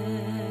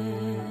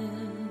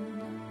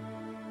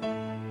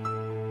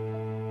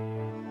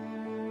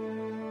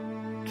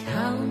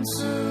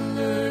 Counselor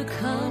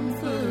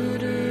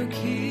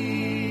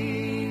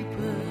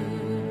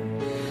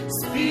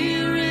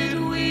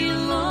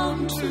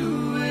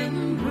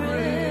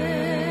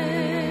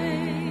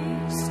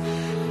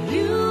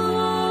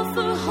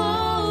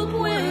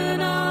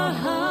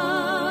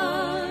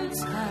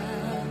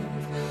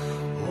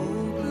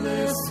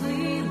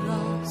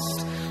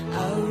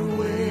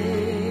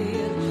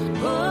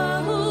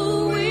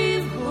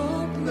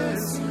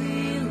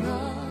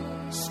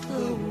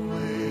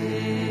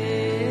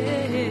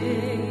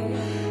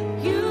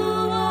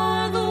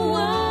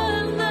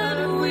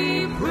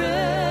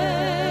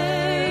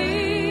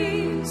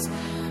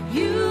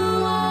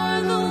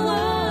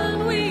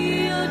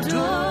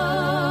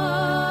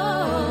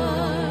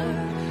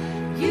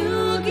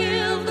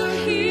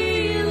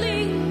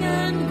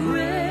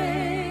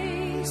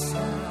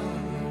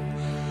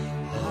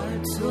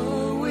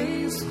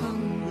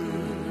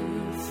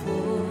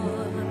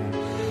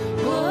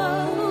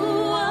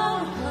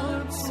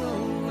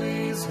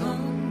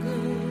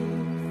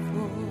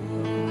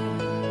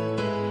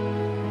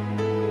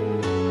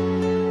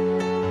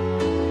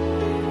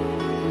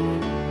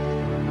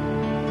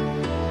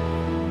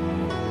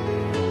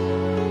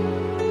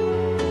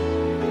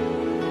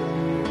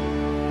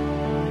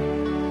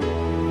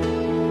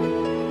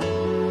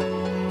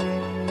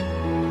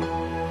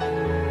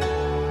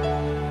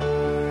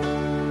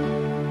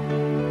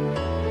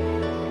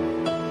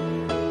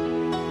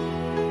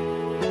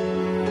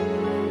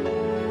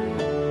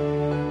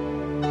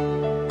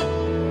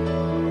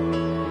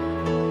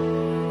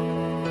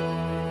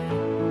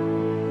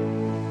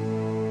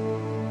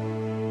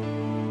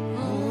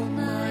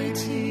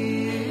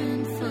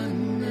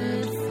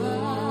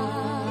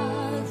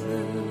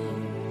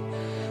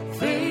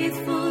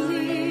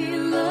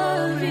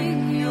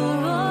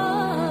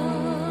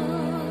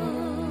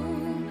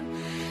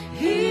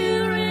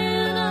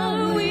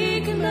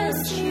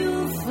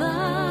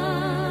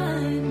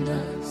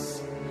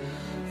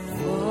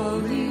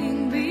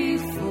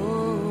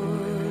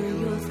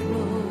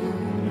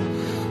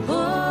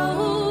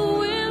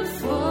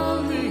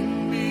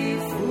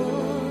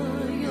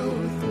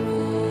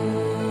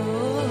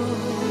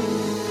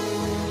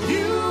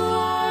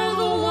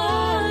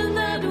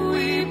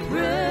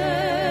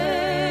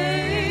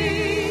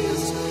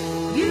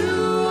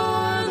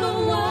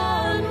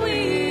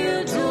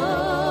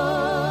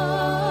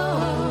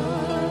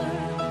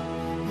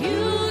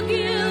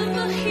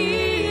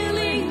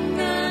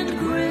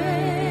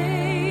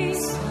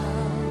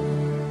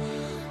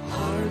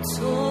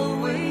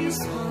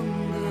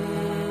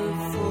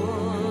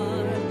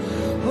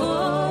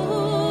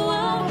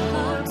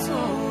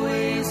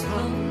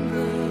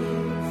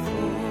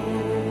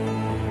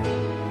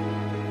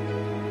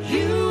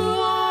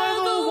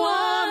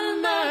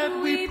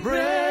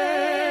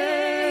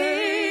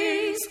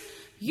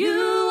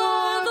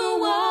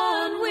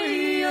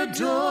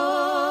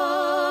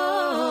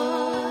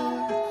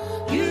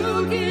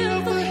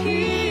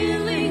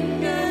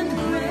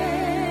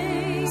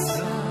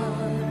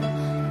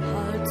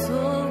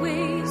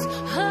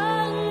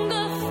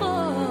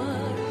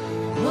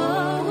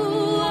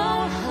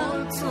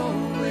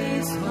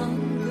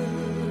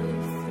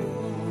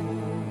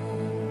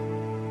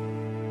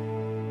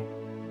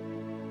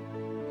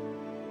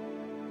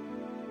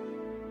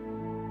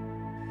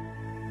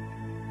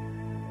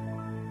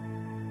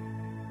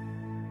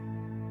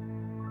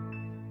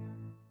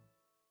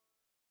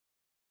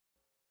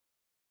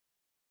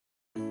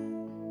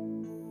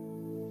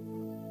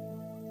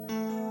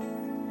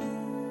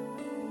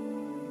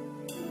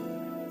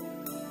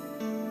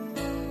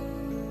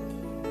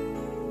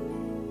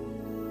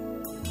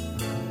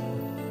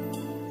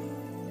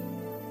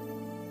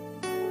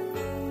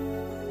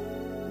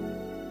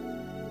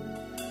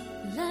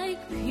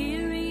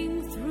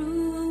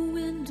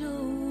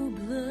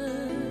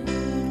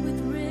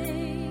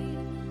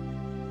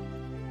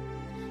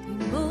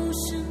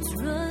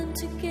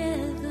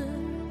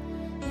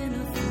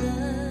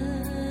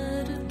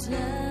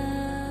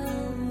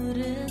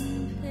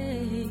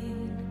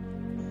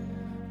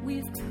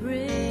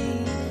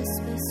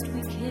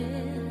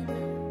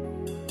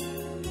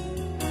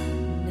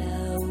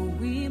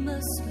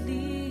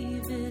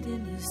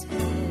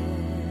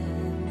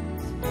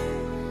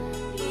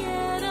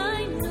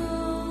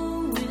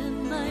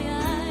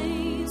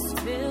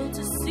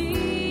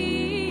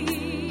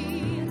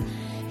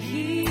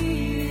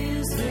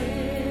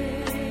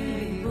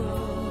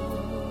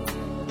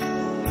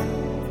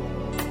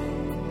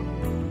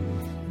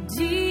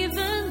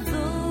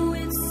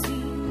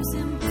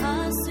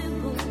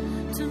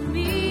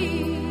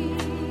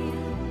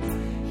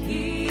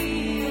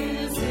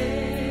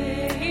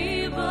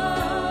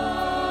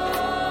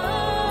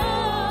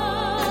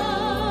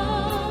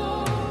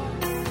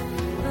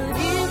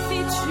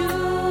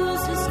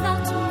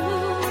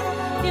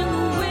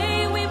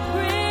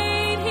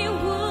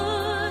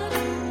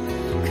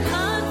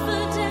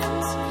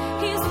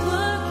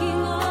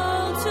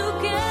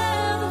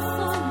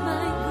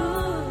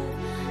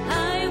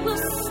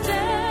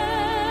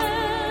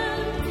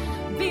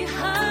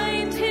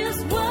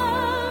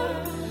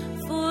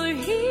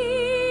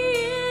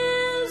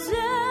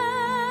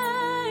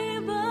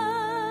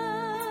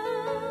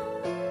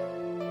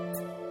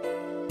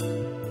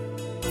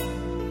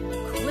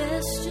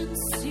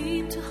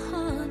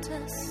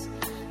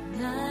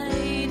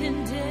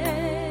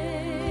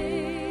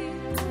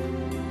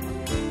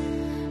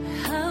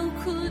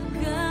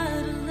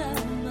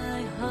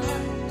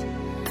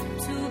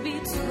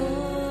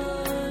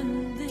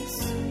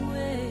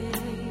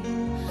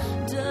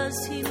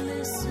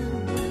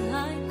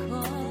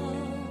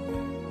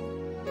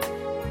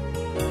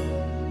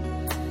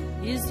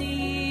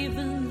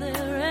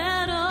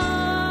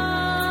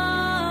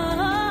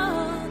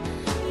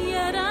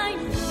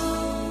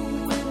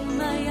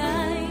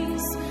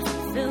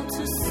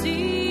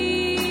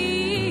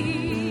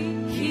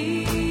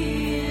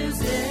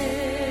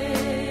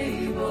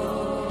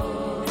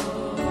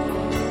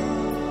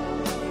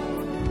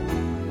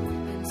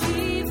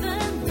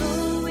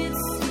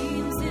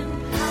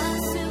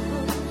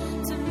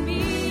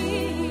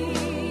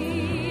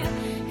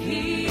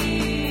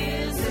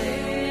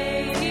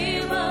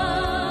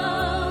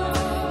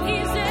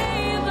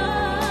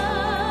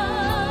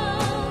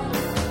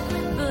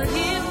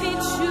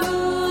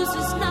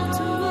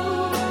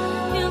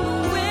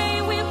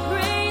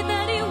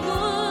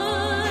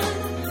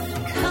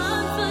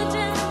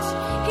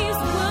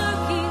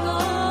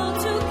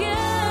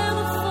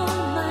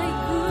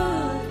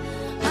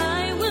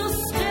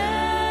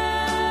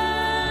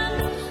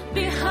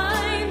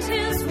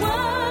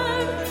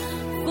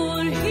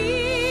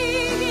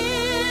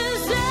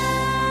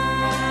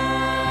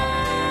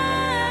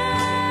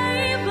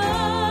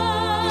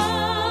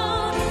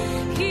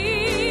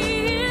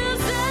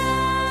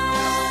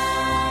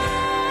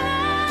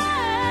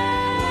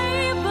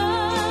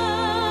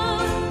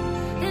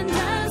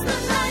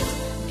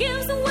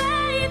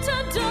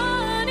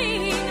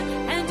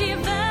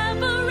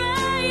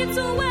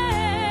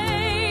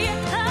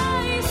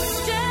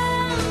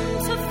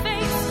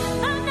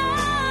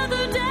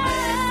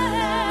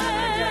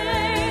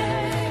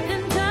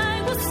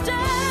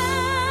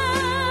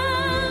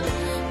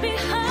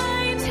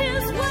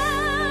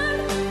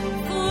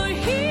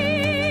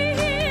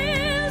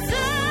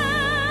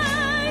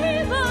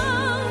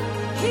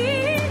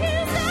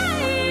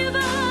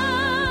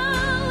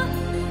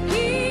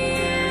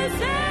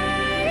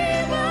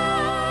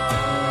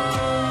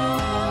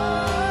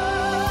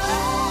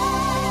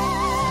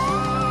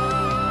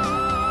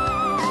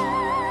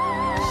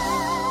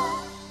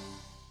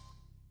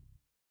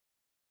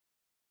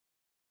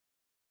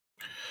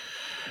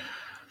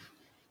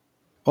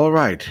All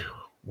right.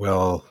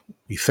 Well,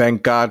 we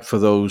thank God for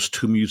those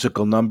two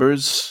musical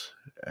numbers,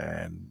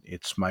 and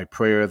it's my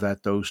prayer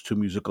that those two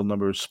musical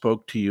numbers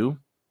spoke to you.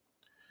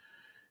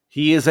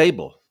 He is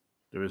able.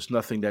 There is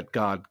nothing that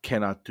God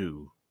cannot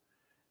do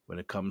when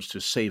it comes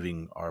to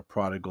saving our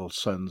prodigal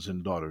sons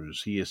and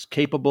daughters. He is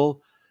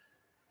capable,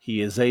 He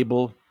is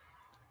able,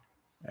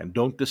 and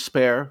don't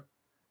despair.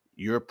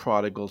 Your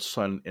prodigal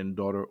son and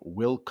daughter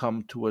will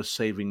come to a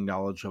saving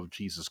knowledge of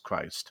Jesus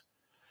Christ.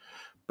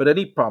 But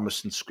any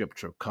promise in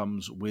Scripture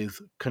comes with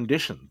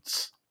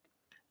conditions,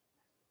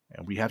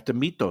 and we have to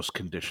meet those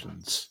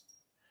conditions.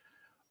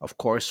 Of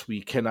course,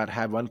 we cannot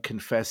have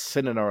unconfessed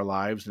sin in our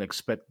lives and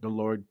expect the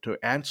Lord to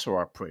answer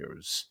our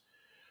prayers.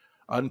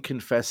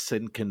 Unconfessed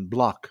sin can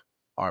block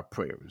our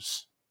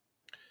prayers.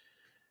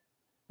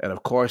 And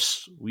of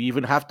course, we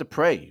even have to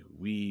pray.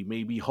 We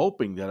may be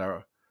hoping that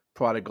our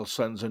prodigal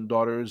sons and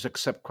daughters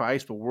accept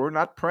Christ, but we're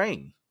not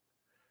praying.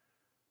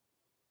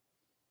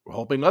 We're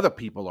hoping other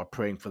people are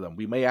praying for them.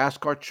 We may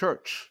ask our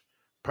church,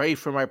 pray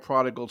for my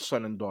prodigal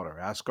son and daughter.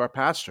 Ask our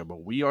pastor,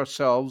 but we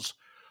ourselves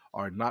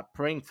are not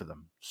praying for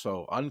them.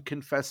 So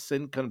unconfessed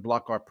sin can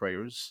block our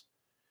prayers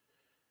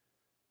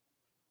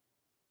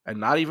and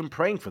not even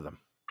praying for them.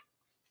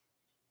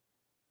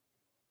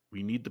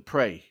 We need to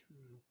pray.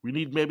 We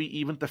need maybe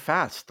even to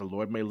fast. The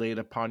Lord may lay it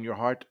upon your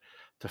heart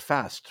to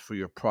fast for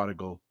your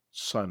prodigal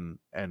son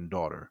and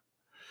daughter.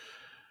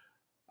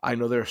 I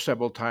know there are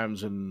several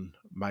times in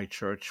my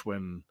church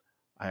when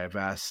I have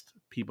asked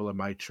people in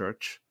my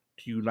church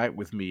to unite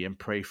with me and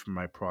pray for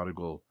my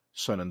prodigal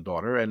son and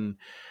daughter. And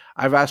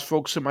I've asked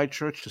folks in my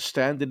church to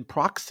stand in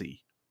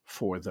proxy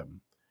for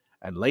them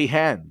and lay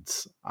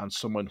hands on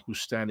someone who's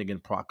standing in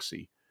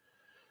proxy.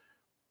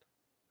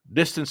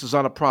 Distance is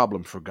not a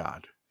problem for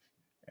God.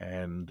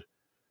 And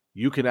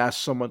you can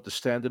ask someone to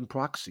stand in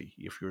proxy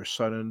if your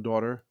son and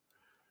daughter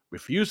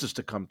refuses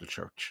to come to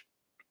church.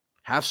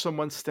 Have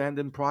someone stand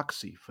in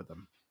proxy for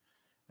them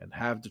and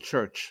have the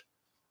church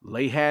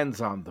lay hands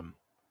on them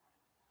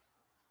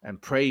and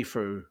pray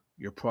for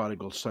your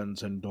prodigal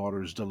sons and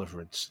daughters'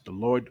 deliverance. The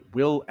Lord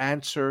will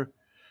answer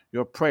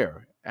your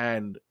prayer.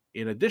 And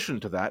in addition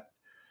to that,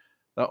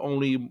 not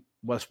only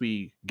must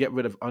we get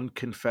rid of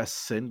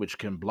unconfessed sin, which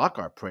can block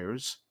our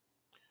prayers,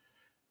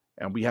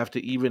 and we have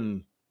to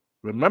even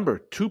remember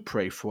to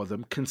pray for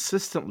them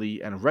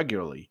consistently and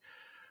regularly,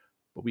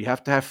 but we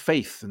have to have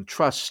faith and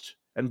trust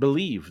and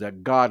believe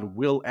that God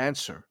will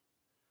answer.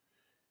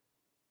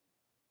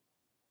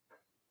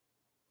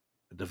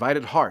 A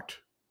divided heart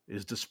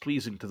is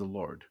displeasing to the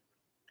Lord.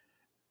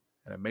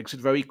 And it makes it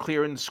very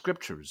clear in the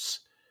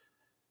scriptures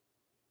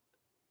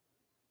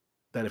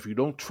that if you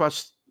don't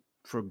trust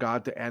for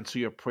God to answer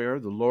your prayer,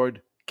 the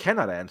Lord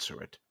cannot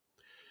answer it.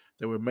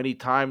 There were many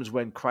times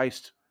when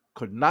Christ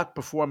could not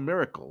perform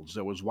miracles.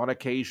 There was one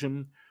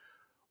occasion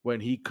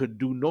when he could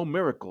do no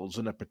miracles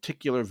in a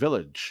particular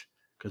village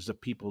because the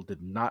people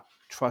did not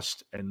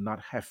trust and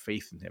not have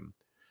faith in him.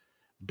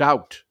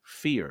 Doubt,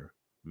 fear,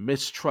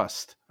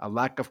 mistrust, a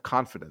lack of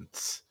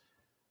confidence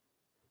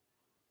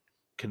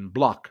can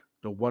block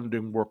the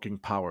wondering working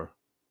power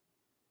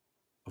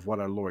of what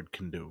our Lord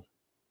can do.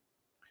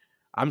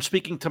 I'm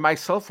speaking to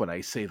myself when I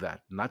say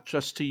that, not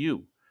just to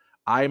you.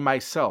 I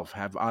myself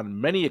have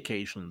on many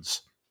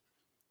occasions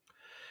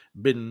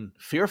been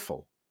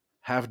fearful,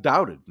 have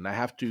doubted, and I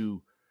have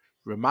to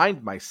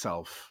remind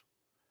myself.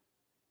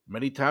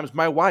 Many times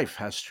my wife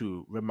has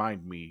to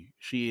remind me.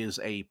 She is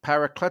a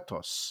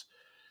parakletos.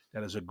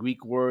 That is a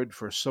Greek word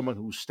for someone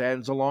who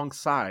stands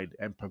alongside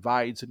and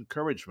provides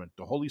encouragement.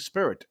 The Holy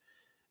Spirit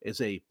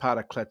is a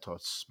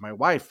parakletos. My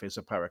wife is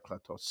a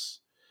parakletos,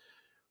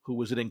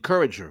 who is an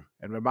encourager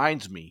and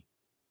reminds me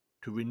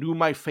to renew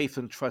my faith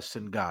and trust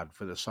in God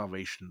for the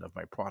salvation of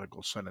my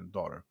prodigal son and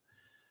daughter.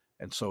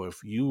 And so,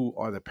 if you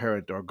are the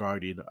parent or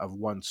guardian of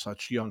one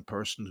such young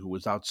person who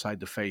is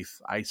outside the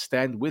faith, I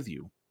stand with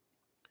you.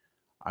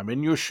 I'm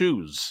in your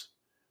shoes,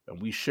 and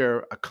we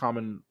share a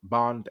common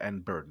bond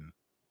and burden.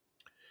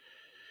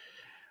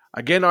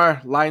 Again,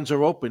 our lines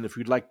are open if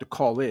you'd like to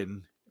call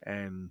in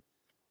and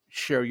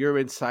share your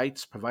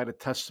insights, provide a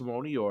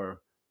testimony,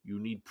 or you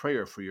need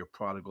prayer for your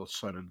prodigal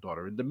son and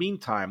daughter. In the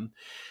meantime,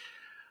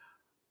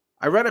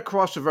 I ran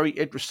across a very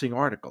interesting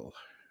article.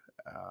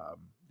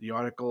 The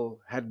article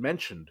had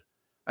mentioned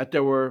that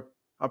there were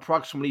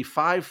approximately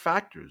 5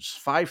 factors,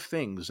 5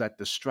 things that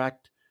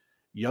distract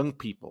young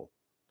people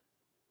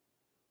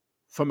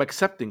from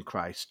accepting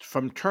Christ,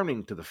 from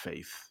turning to the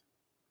faith.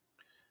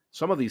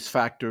 Some of these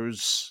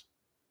factors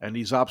and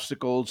these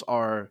obstacles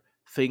are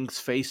things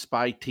faced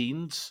by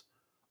teens,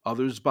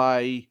 others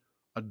by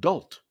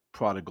adult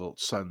prodigal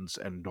sons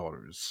and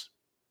daughters.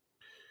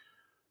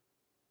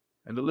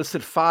 And it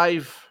listed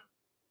 5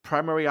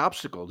 primary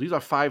obstacles. These are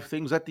 5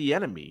 things that the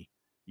enemy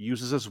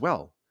uses as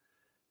well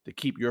to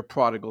keep your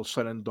prodigal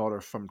son and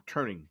daughter from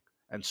turning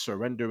and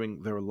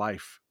surrendering their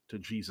life to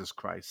Jesus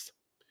Christ.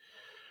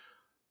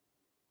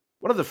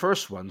 One of the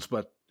first ones,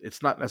 but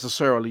it's not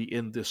necessarily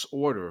in this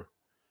order,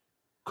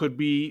 could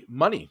be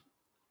money,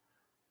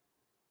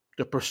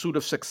 the pursuit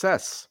of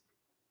success,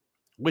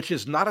 which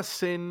is not a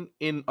sin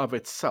in of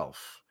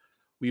itself.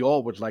 We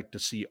all would like to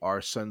see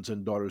our sons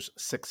and daughters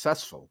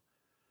successful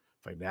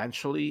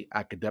financially,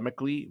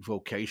 academically,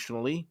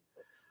 vocationally.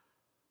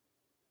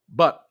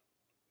 But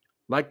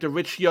like the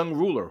rich young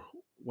ruler,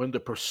 when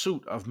the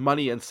pursuit of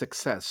money and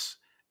success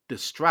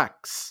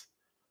distracts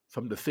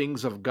from the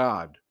things of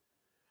God,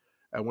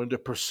 and when the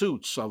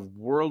pursuits of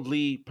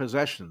worldly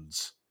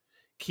possessions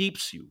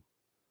keeps you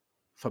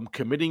from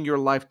committing your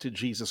life to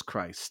Jesus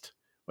Christ,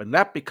 when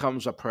that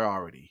becomes a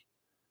priority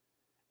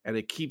and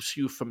it keeps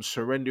you from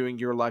surrendering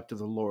your life to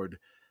the Lord,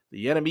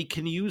 the enemy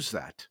can use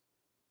that.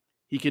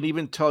 He can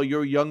even tell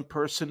your young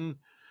person,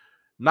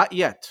 not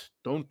yet,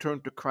 don't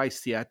turn to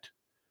Christ yet.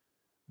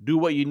 Do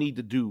what you need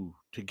to do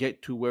to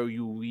get to where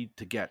you need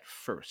to get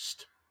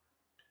first.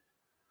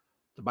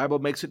 The Bible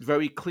makes it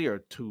very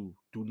clear to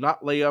do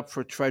not lay up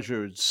for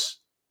treasures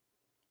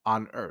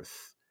on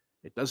earth.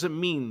 It doesn't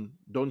mean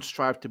don't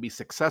strive to be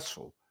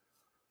successful,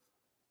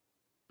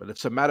 but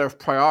it's a matter of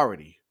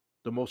priority.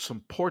 The most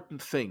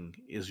important thing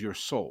is your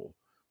soul.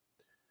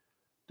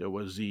 There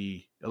was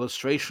the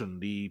illustration,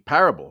 the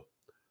parable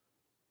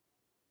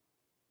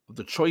of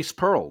the choice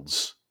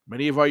pearls.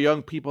 Many of our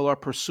young people are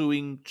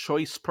pursuing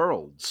choice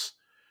pearls,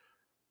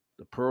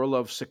 the pearl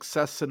of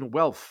success and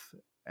wealth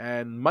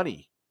and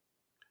money.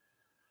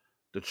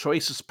 The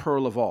choicest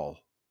pearl of all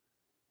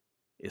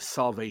is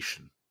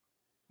salvation.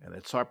 And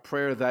it's our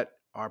prayer that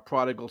our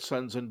prodigal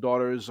sons and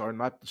daughters are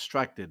not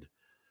distracted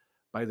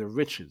by the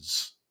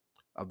riches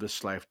of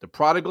this life. The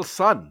prodigal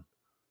son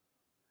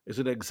is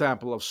an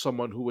example of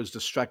someone who was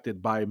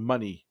distracted by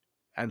money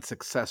and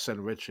success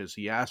and riches.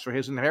 He asked for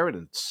his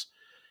inheritance.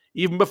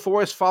 Even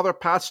before his father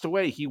passed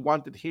away, he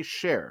wanted his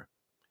share,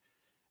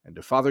 and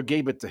the father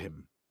gave it to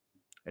him,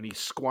 and he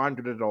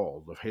squandered it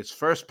all. His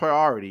first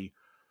priority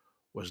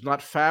was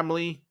not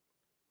family,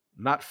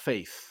 not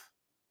faith,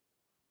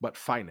 but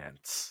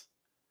finance.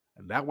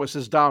 And that was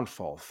his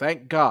downfall.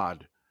 Thank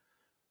God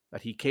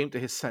that he came to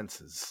his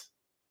senses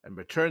and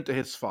returned to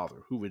his father,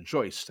 who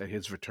rejoiced at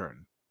his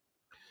return.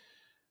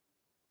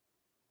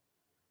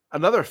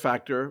 Another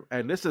factor,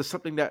 and this is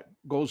something that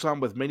goes on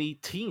with many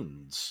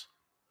teens,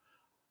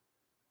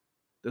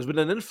 there's been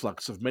an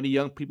influx of many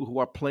young people who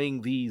are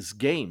playing these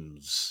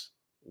games,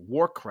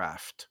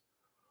 Warcraft,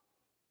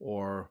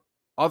 or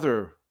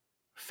other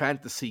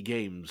fantasy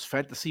games,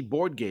 fantasy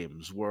board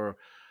games, where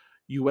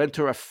you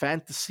enter a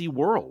fantasy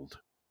world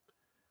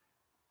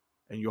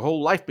and your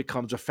whole life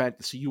becomes a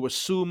fantasy. You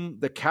assume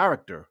the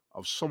character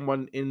of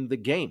someone in the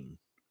game.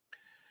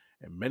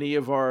 And many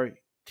of our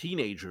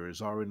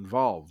teenagers are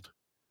involved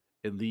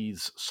in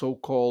these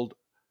so-called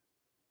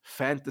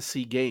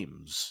fantasy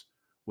games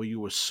where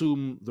you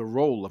assume the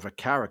role of a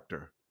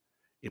character.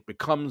 It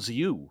becomes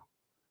you.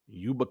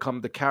 You become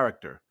the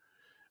character.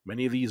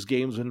 Many of these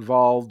games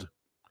involved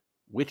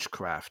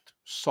witchcraft,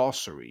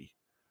 sorcery,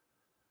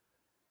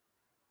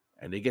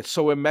 and they get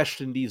so enmeshed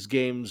in these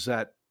games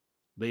that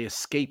they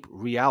escape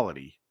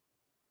reality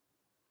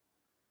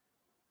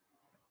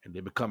and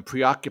they become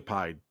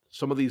preoccupied.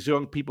 Some of these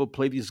young people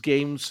play these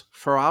games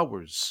for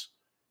hours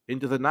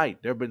into the night.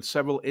 There have been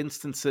several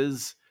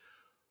instances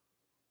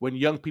when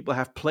young people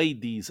have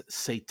played these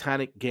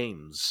satanic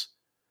games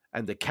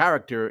and the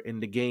character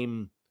in the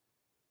game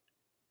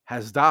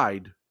has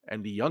died,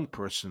 and the young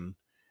person,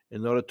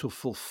 in order to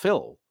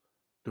fulfill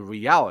the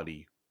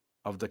reality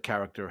of the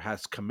character,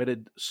 has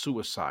committed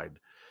suicide.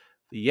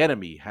 The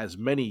enemy has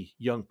many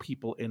young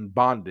people in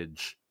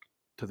bondage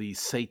to these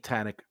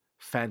satanic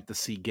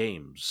fantasy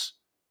games.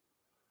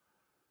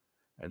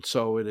 And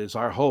so it is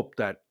our hope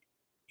that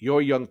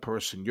your young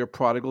person, your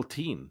prodigal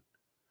teen,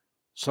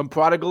 some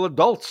prodigal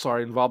adults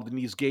are involved in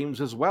these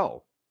games as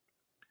well,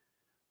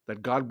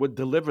 that God would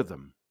deliver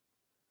them,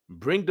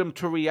 bring them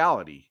to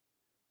reality,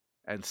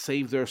 and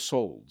save their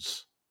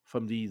souls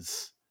from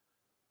these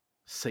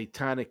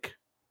satanic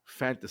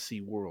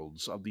fantasy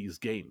worlds of these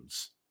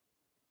games.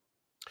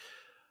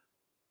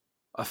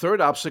 A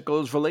third obstacle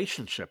is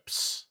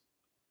relationships.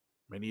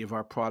 Many of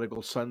our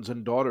prodigal sons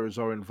and daughters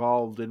are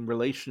involved in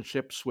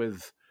relationships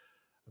with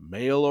a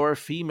male or a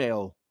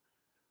female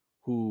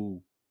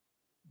who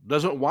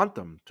doesn't want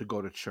them to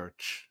go to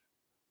church,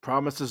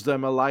 promises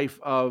them a life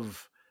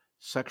of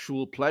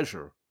sexual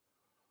pleasure,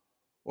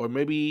 or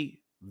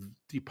maybe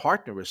the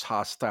partner is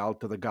hostile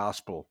to the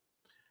gospel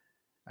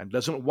and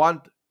doesn't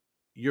want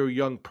your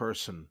young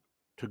person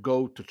to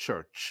go to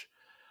church.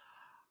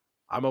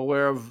 I'm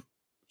aware of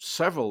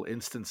several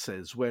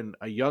instances when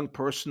a young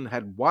person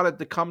had wanted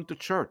to come to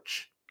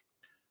church,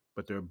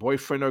 but their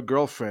boyfriend or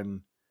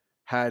girlfriend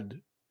had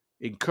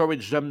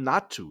encouraged them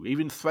not to,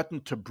 even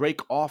threatened to break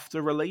off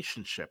the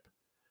relationship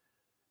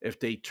if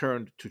they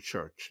turned to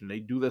church. And they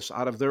do this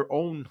out of their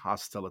own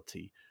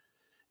hostility.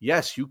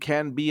 Yes, you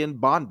can be in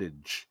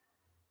bondage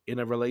in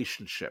a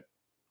relationship,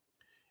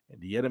 and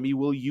the enemy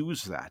will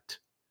use that.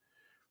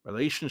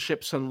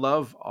 Relationships and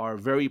love are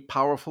very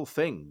powerful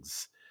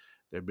things.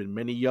 There have been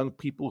many young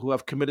people who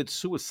have committed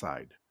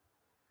suicide,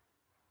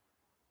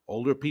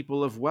 older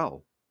people as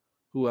well,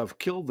 who have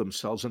killed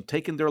themselves and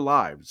taken their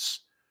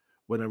lives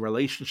when a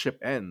relationship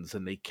ends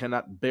and they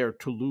cannot bear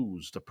to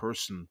lose the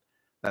person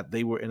that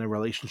they were in a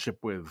relationship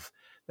with.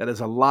 That is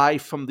a lie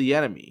from the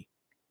enemy.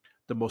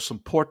 The most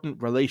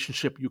important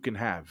relationship you can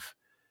have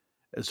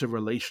is a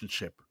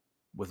relationship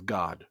with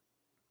God.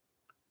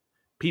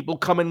 People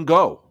come and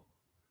go.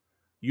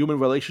 Human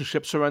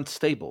relationships are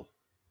unstable.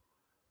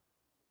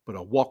 But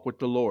a walk with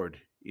the Lord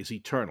is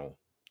eternal.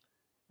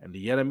 And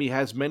the enemy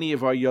has many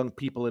of our young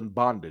people in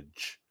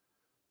bondage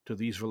to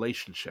these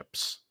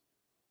relationships.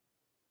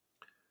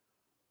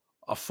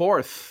 A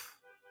fourth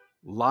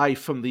lie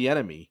from the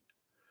enemy.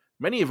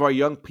 Many of our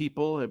young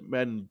people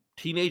and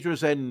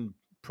teenagers and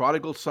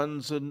prodigal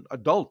sons and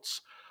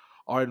adults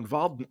are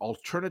involved in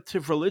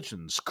alternative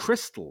religions,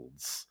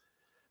 crystals.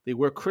 They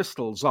wear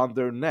crystals on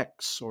their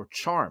necks or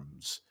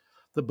charms.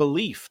 The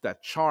belief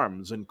that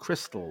charms and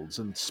crystals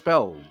and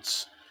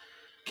spells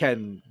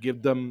can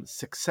give them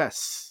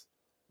success,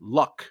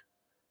 luck,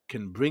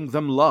 can bring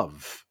them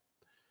love.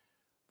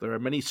 There are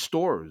many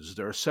stores.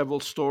 There are several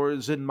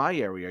stores in my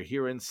area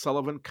here in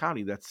Sullivan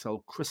County that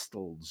sell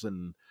crystals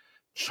and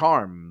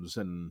charms,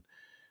 and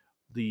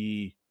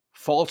the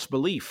false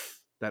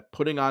belief that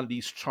putting on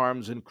these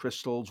charms and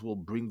crystals will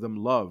bring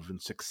them love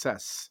and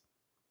success.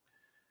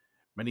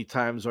 Many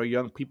times our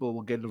young people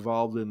will get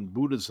involved in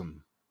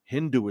Buddhism,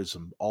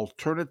 Hinduism,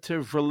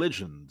 alternative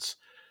religions,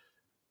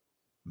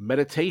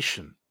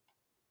 meditation,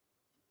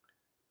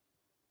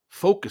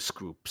 focus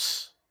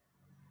groups,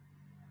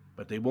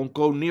 but they won't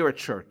go near a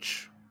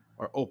church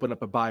or open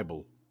up a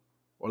Bible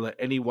or let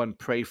anyone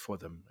pray for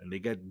them. And they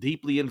get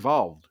deeply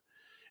involved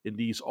in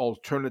these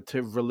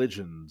alternative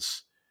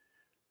religions,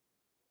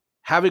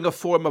 having a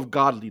form of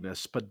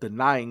godliness but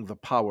denying the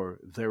power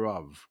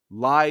thereof.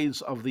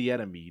 Lies of the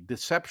enemy,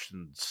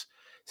 deceptions,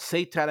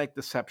 satanic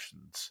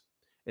deceptions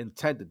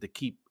intended to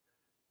keep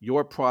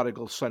your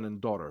prodigal son and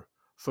daughter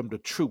from the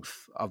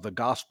truth of the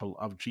gospel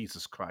of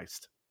Jesus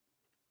Christ.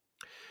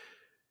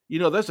 You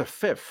know, there's a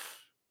fifth,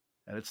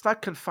 and it's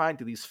not confined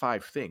to these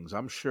five things.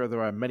 I'm sure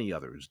there are many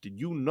others. Did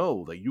you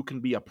know that you can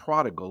be a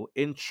prodigal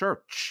in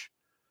church?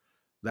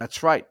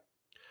 That's right.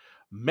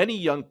 Many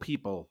young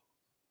people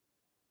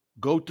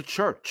go to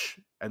church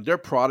and they're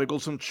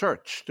prodigals in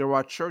church. There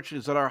are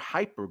churches that are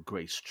hyper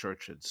grace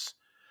churches.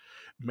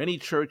 Many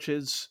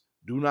churches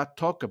do not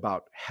talk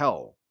about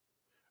hell,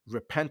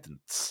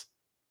 repentance,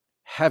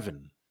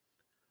 heaven,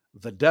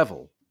 the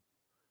devil,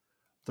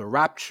 the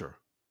rapture,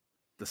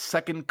 the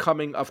second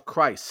coming of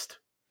Christ,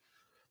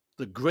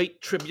 the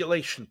great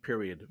tribulation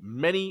period.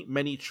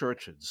 Many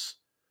churches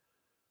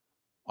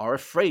are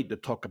afraid to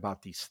talk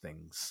about these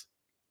things.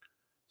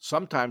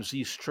 Sometimes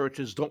these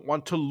churches don't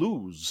want to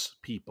lose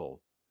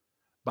people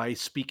by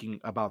speaking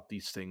about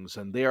these things,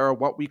 and they are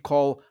what we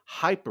call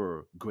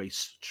hyper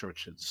grace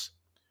churches.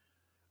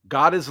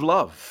 God is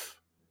love.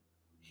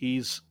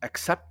 He's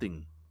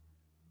accepting,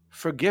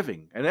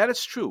 forgiving, and that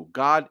is true.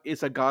 God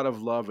is a God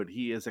of love, and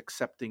he is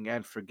accepting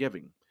and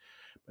forgiving.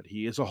 But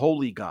he is a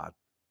holy God,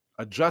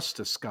 a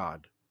justice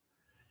God.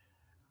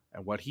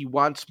 And what he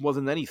wants more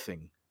than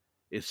anything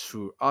is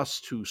for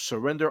us to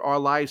surrender our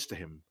lives to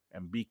him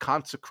and be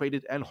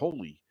consecrated and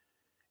holy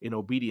in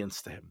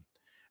obedience to him.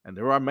 And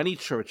there are many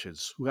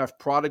churches who have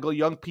prodigal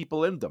young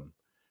people in them.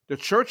 The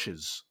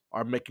churches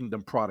are making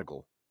them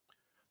prodigal.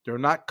 They're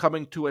not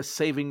coming to a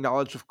saving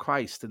knowledge of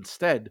Christ.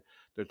 Instead,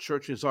 the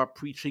churches are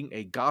preaching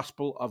a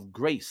gospel of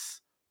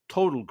grace,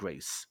 total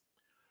grace,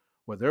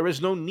 where there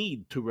is no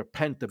need to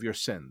repent of your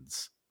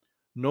sins,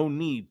 no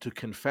need to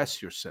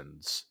confess your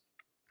sins.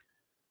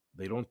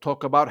 They don't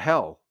talk about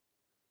hell.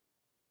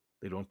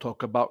 They don't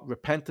talk about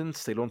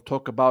repentance. They don't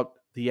talk about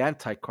the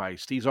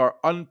Antichrist. These are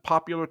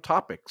unpopular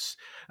topics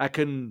that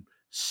can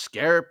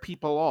scare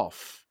people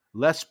off,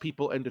 less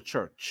people in the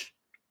church.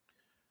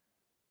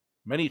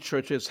 Many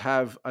churches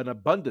have an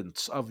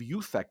abundance of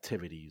youth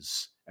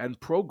activities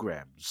and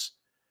programs,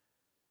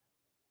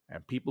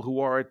 and people who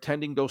are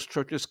attending those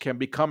churches can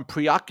become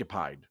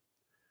preoccupied.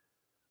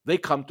 They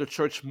come to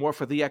church more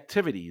for the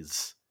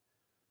activities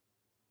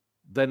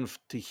than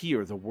to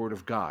hear the Word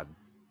of God,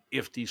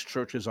 if these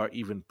churches are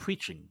even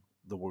preaching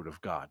the Word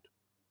of God.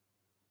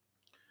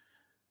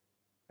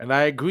 And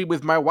I agree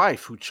with my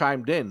wife who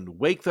chimed in.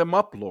 Wake them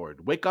up,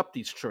 Lord. Wake up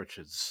these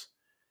churches.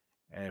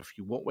 And if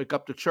you won't wake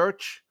up the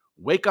church,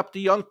 wake up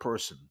the young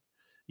person.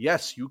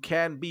 Yes, you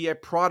can be a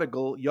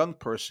prodigal young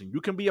person.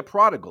 You can be a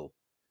prodigal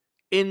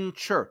in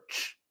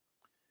church.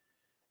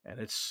 And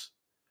it's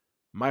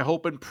my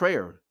hope and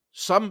prayer.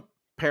 Some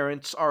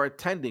parents are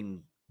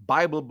attending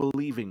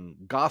Bible-believing,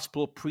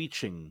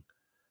 gospel-preaching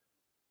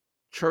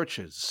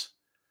churches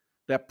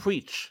that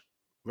preach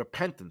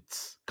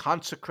repentance,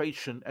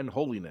 consecration, and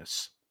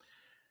holiness.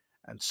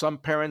 And some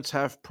parents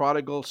have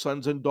prodigal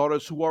sons and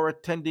daughters who are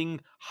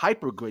attending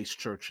hyper grace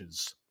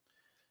churches,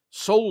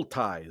 soul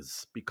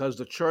ties, because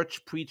the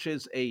church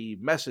preaches a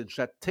message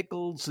that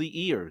tickles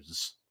the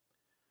ears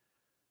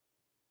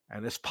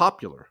and is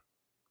popular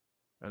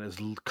and is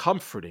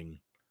comforting.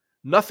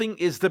 Nothing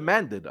is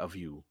demanded of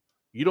you.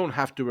 You don't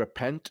have to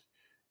repent.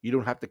 You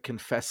don't have to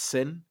confess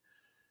sin.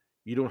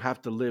 You don't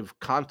have to live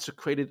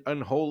consecrated,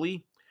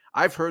 unholy.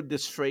 I've heard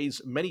this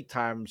phrase many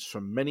times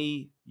from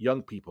many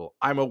young people.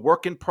 I'm a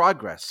work in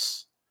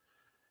progress.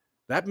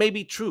 That may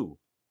be true,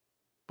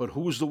 but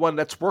who's the one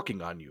that's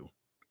working on you?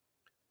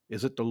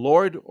 Is it the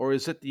Lord or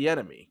is it the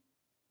enemy?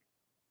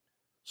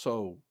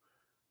 So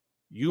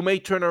you may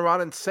turn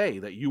around and say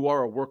that you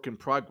are a work in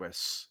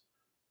progress,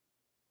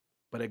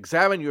 but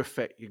examine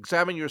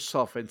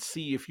yourself and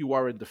see if you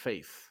are in the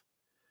faith.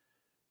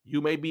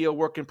 You may be a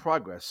work in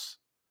progress,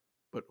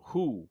 but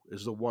who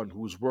is the one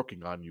who is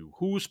working on you?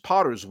 Whose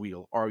potter's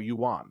wheel are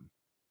you on?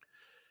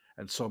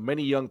 And so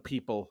many young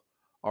people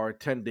are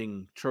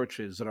attending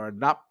churches that are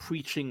not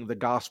preaching the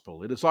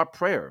gospel. It is our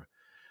prayer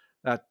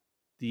that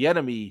the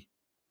enemy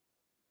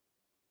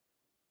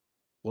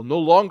will no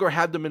longer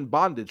have them in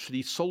bondage to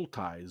these soul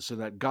ties,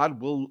 and that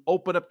God will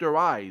open up their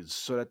eyes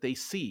so that they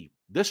see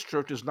this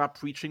church is not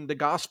preaching the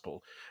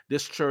gospel.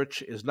 This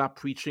church is not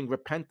preaching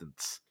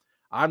repentance.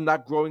 I'm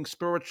not growing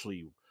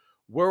spiritually.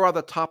 Where are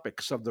the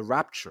topics of the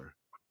rapture,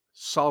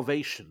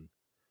 salvation,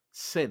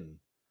 sin,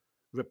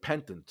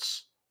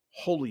 repentance,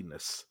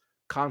 holiness,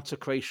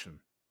 consecration,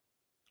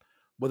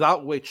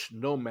 without which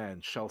no man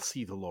shall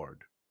see the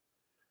Lord?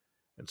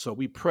 And so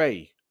we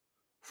pray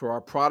for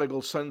our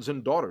prodigal sons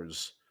and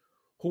daughters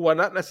who are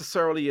not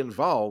necessarily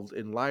involved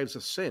in lives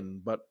of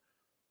sin, but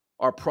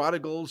are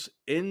prodigals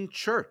in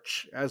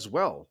church as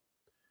well.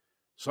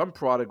 Some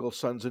prodigal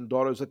sons and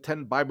daughters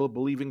attend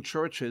Bible-believing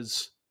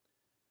churches,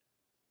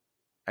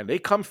 and they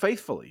come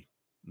faithfully.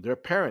 Their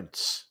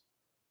parents,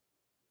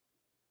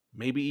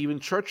 maybe even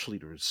church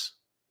leaders,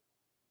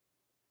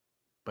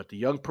 but the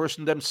young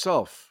person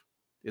themselves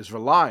is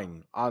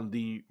relying on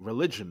the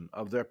religion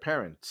of their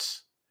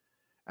parents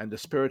and the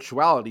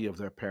spirituality of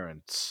their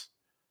parents.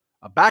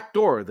 A back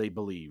door, they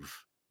believe,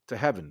 to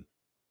heaven.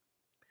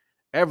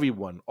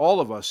 Everyone, all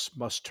of us,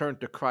 must turn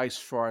to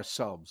Christ for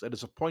ourselves. It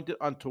is appointed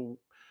unto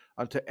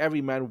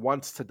every man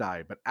once to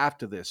die, but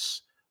after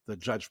this, the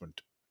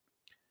judgment.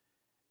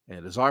 And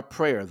it is our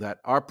prayer that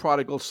our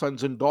prodigal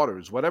sons and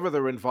daughters, whatever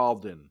they're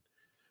involved in,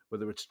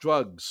 whether it's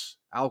drugs,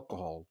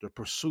 alcohol, the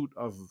pursuit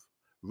of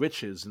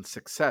riches and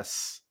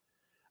success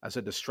as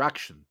a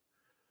distraction,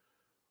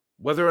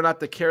 whether or not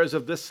the cares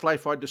of this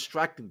life are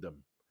distracting them,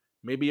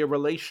 maybe a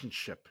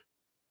relationship,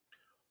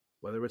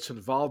 whether it's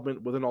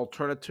involvement with an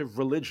alternative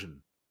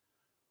religion,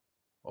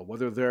 or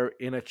whether they're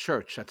in a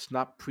church that's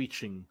not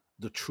preaching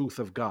the truth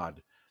of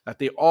God, that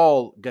they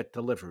all get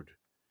delivered,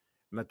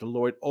 and that the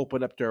Lord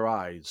open up their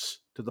eyes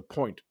to the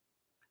point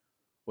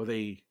where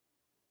they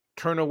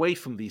turn away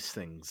from these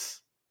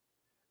things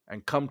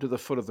and come to the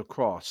foot of the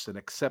cross and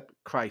accept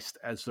Christ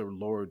as their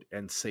Lord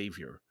and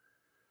Savior.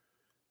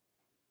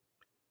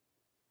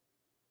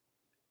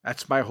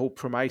 That's my hope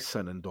for my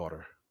son and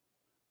daughter.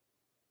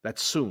 That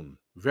soon,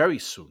 very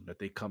soon, that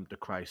they come to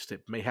Christ.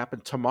 It may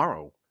happen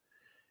tomorrow.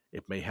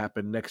 It may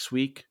happen next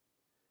week.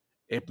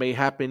 It may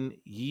happen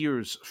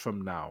years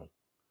from now.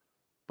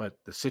 But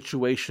the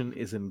situation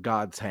is in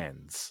God's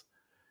hands.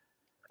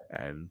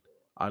 And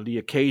on the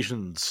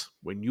occasions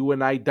when you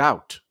and I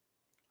doubt,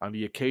 on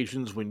the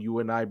occasions when you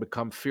and I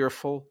become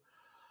fearful,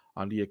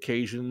 on the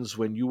occasions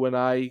when you and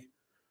I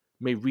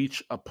may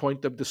reach a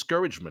point of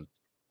discouragement,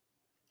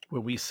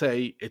 when we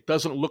say, it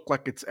doesn't look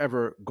like it's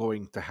ever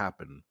going to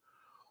happen.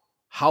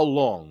 How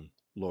long,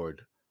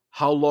 Lord?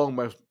 How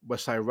long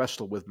must I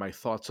wrestle with my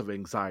thoughts of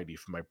anxiety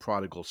for my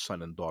prodigal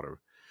son and daughter?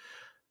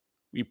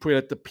 We pray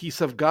that the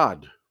peace of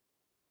God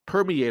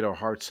permeate our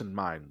hearts and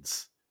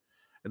minds,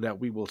 and that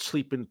we will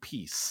sleep in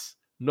peace,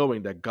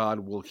 knowing that God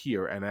will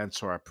hear and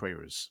answer our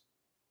prayers.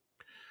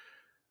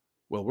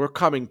 Well, we're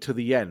coming to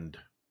the end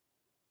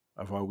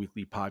of our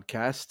weekly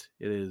podcast.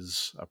 It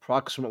is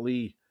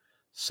approximately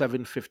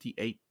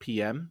 7:58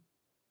 p.m.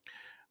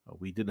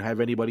 We didn't have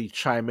anybody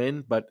chime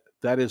in, but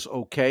that is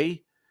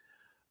okay.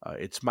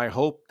 It's my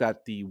hope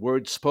that the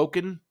words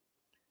spoken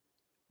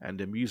and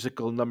the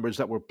musical numbers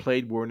that were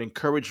played were an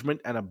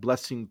encouragement and a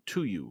blessing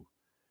to you,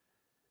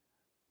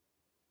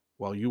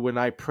 while you and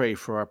I pray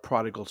for our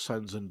prodigal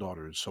sons and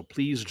daughters. So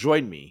please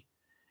join me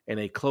in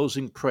a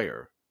closing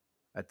prayer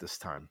at this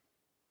time.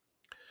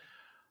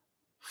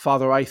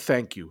 Father, I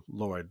thank you,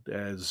 Lord,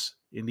 as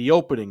in the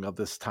opening of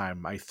this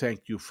time, I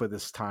thank you for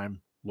this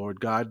time, Lord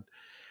God,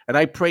 and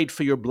I prayed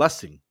for your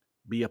blessing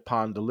be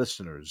upon the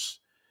listeners.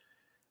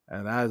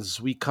 And as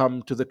we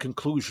come to the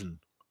conclusion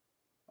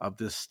of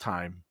this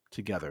time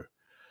together,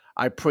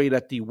 I pray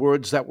that the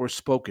words that were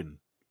spoken,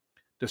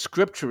 the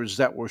scriptures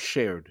that were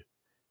shared,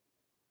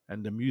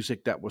 and the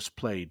music that was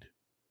played,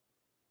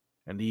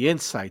 and the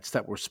insights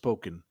that were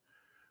spoken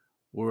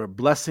were a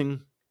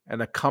blessing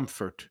and a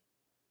comfort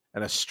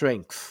and a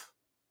strength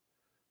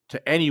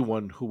to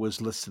anyone who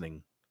was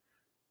listening.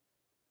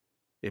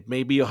 It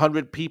may be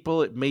 100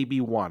 people, it may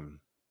be one,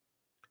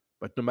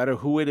 but no matter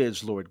who it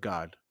is, Lord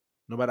God,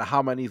 no matter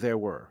how many there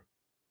were,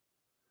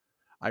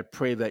 I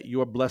pray that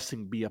your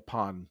blessing be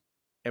upon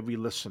every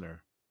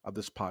listener of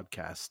this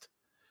podcast,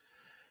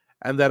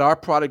 and that our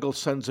prodigal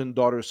sons and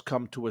daughters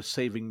come to a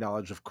saving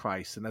knowledge of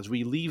Christ. And as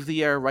we leave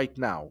the air right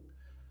now,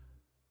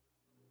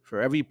 for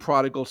every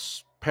prodigal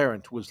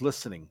parent who is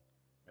listening,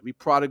 every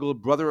prodigal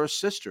brother or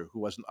sister who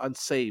was an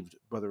unsaved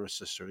brother or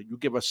sister. You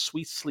give us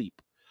sweet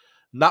sleep,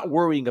 not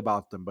worrying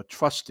about them, but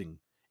trusting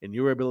in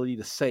your ability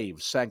to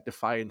save,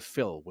 sanctify, and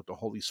fill with the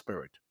Holy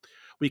Spirit.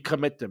 We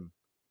commit them,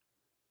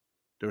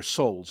 their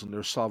souls and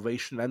their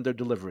salvation and their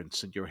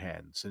deliverance in your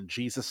hands. In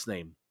Jesus'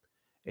 name,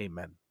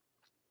 amen.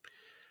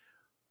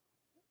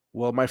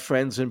 Well, my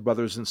friends and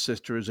brothers and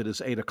sisters, it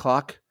is 8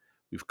 o'clock.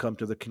 We've come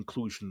to the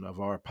conclusion of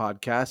our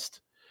podcast.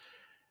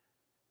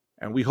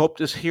 And we hope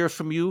to hear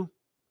from you.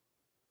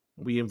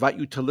 We invite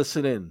you to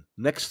listen in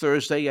next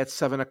Thursday at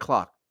 7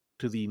 o'clock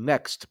to the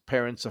next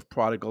Parents of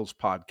Prodigals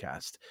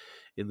podcast.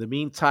 In the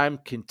meantime,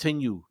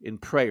 continue in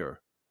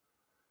prayer.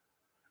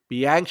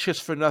 Be anxious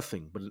for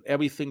nothing, but in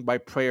everything by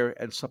prayer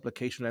and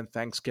supplication and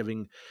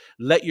thanksgiving,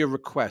 let your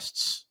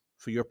requests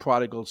for your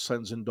prodigal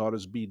sons and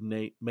daughters be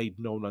made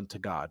known unto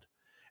God.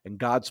 And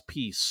God's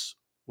peace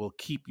will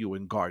keep you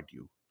and guard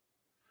you.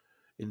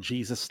 In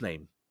Jesus'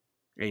 name,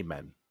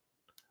 amen.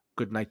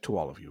 Good night to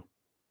all of you.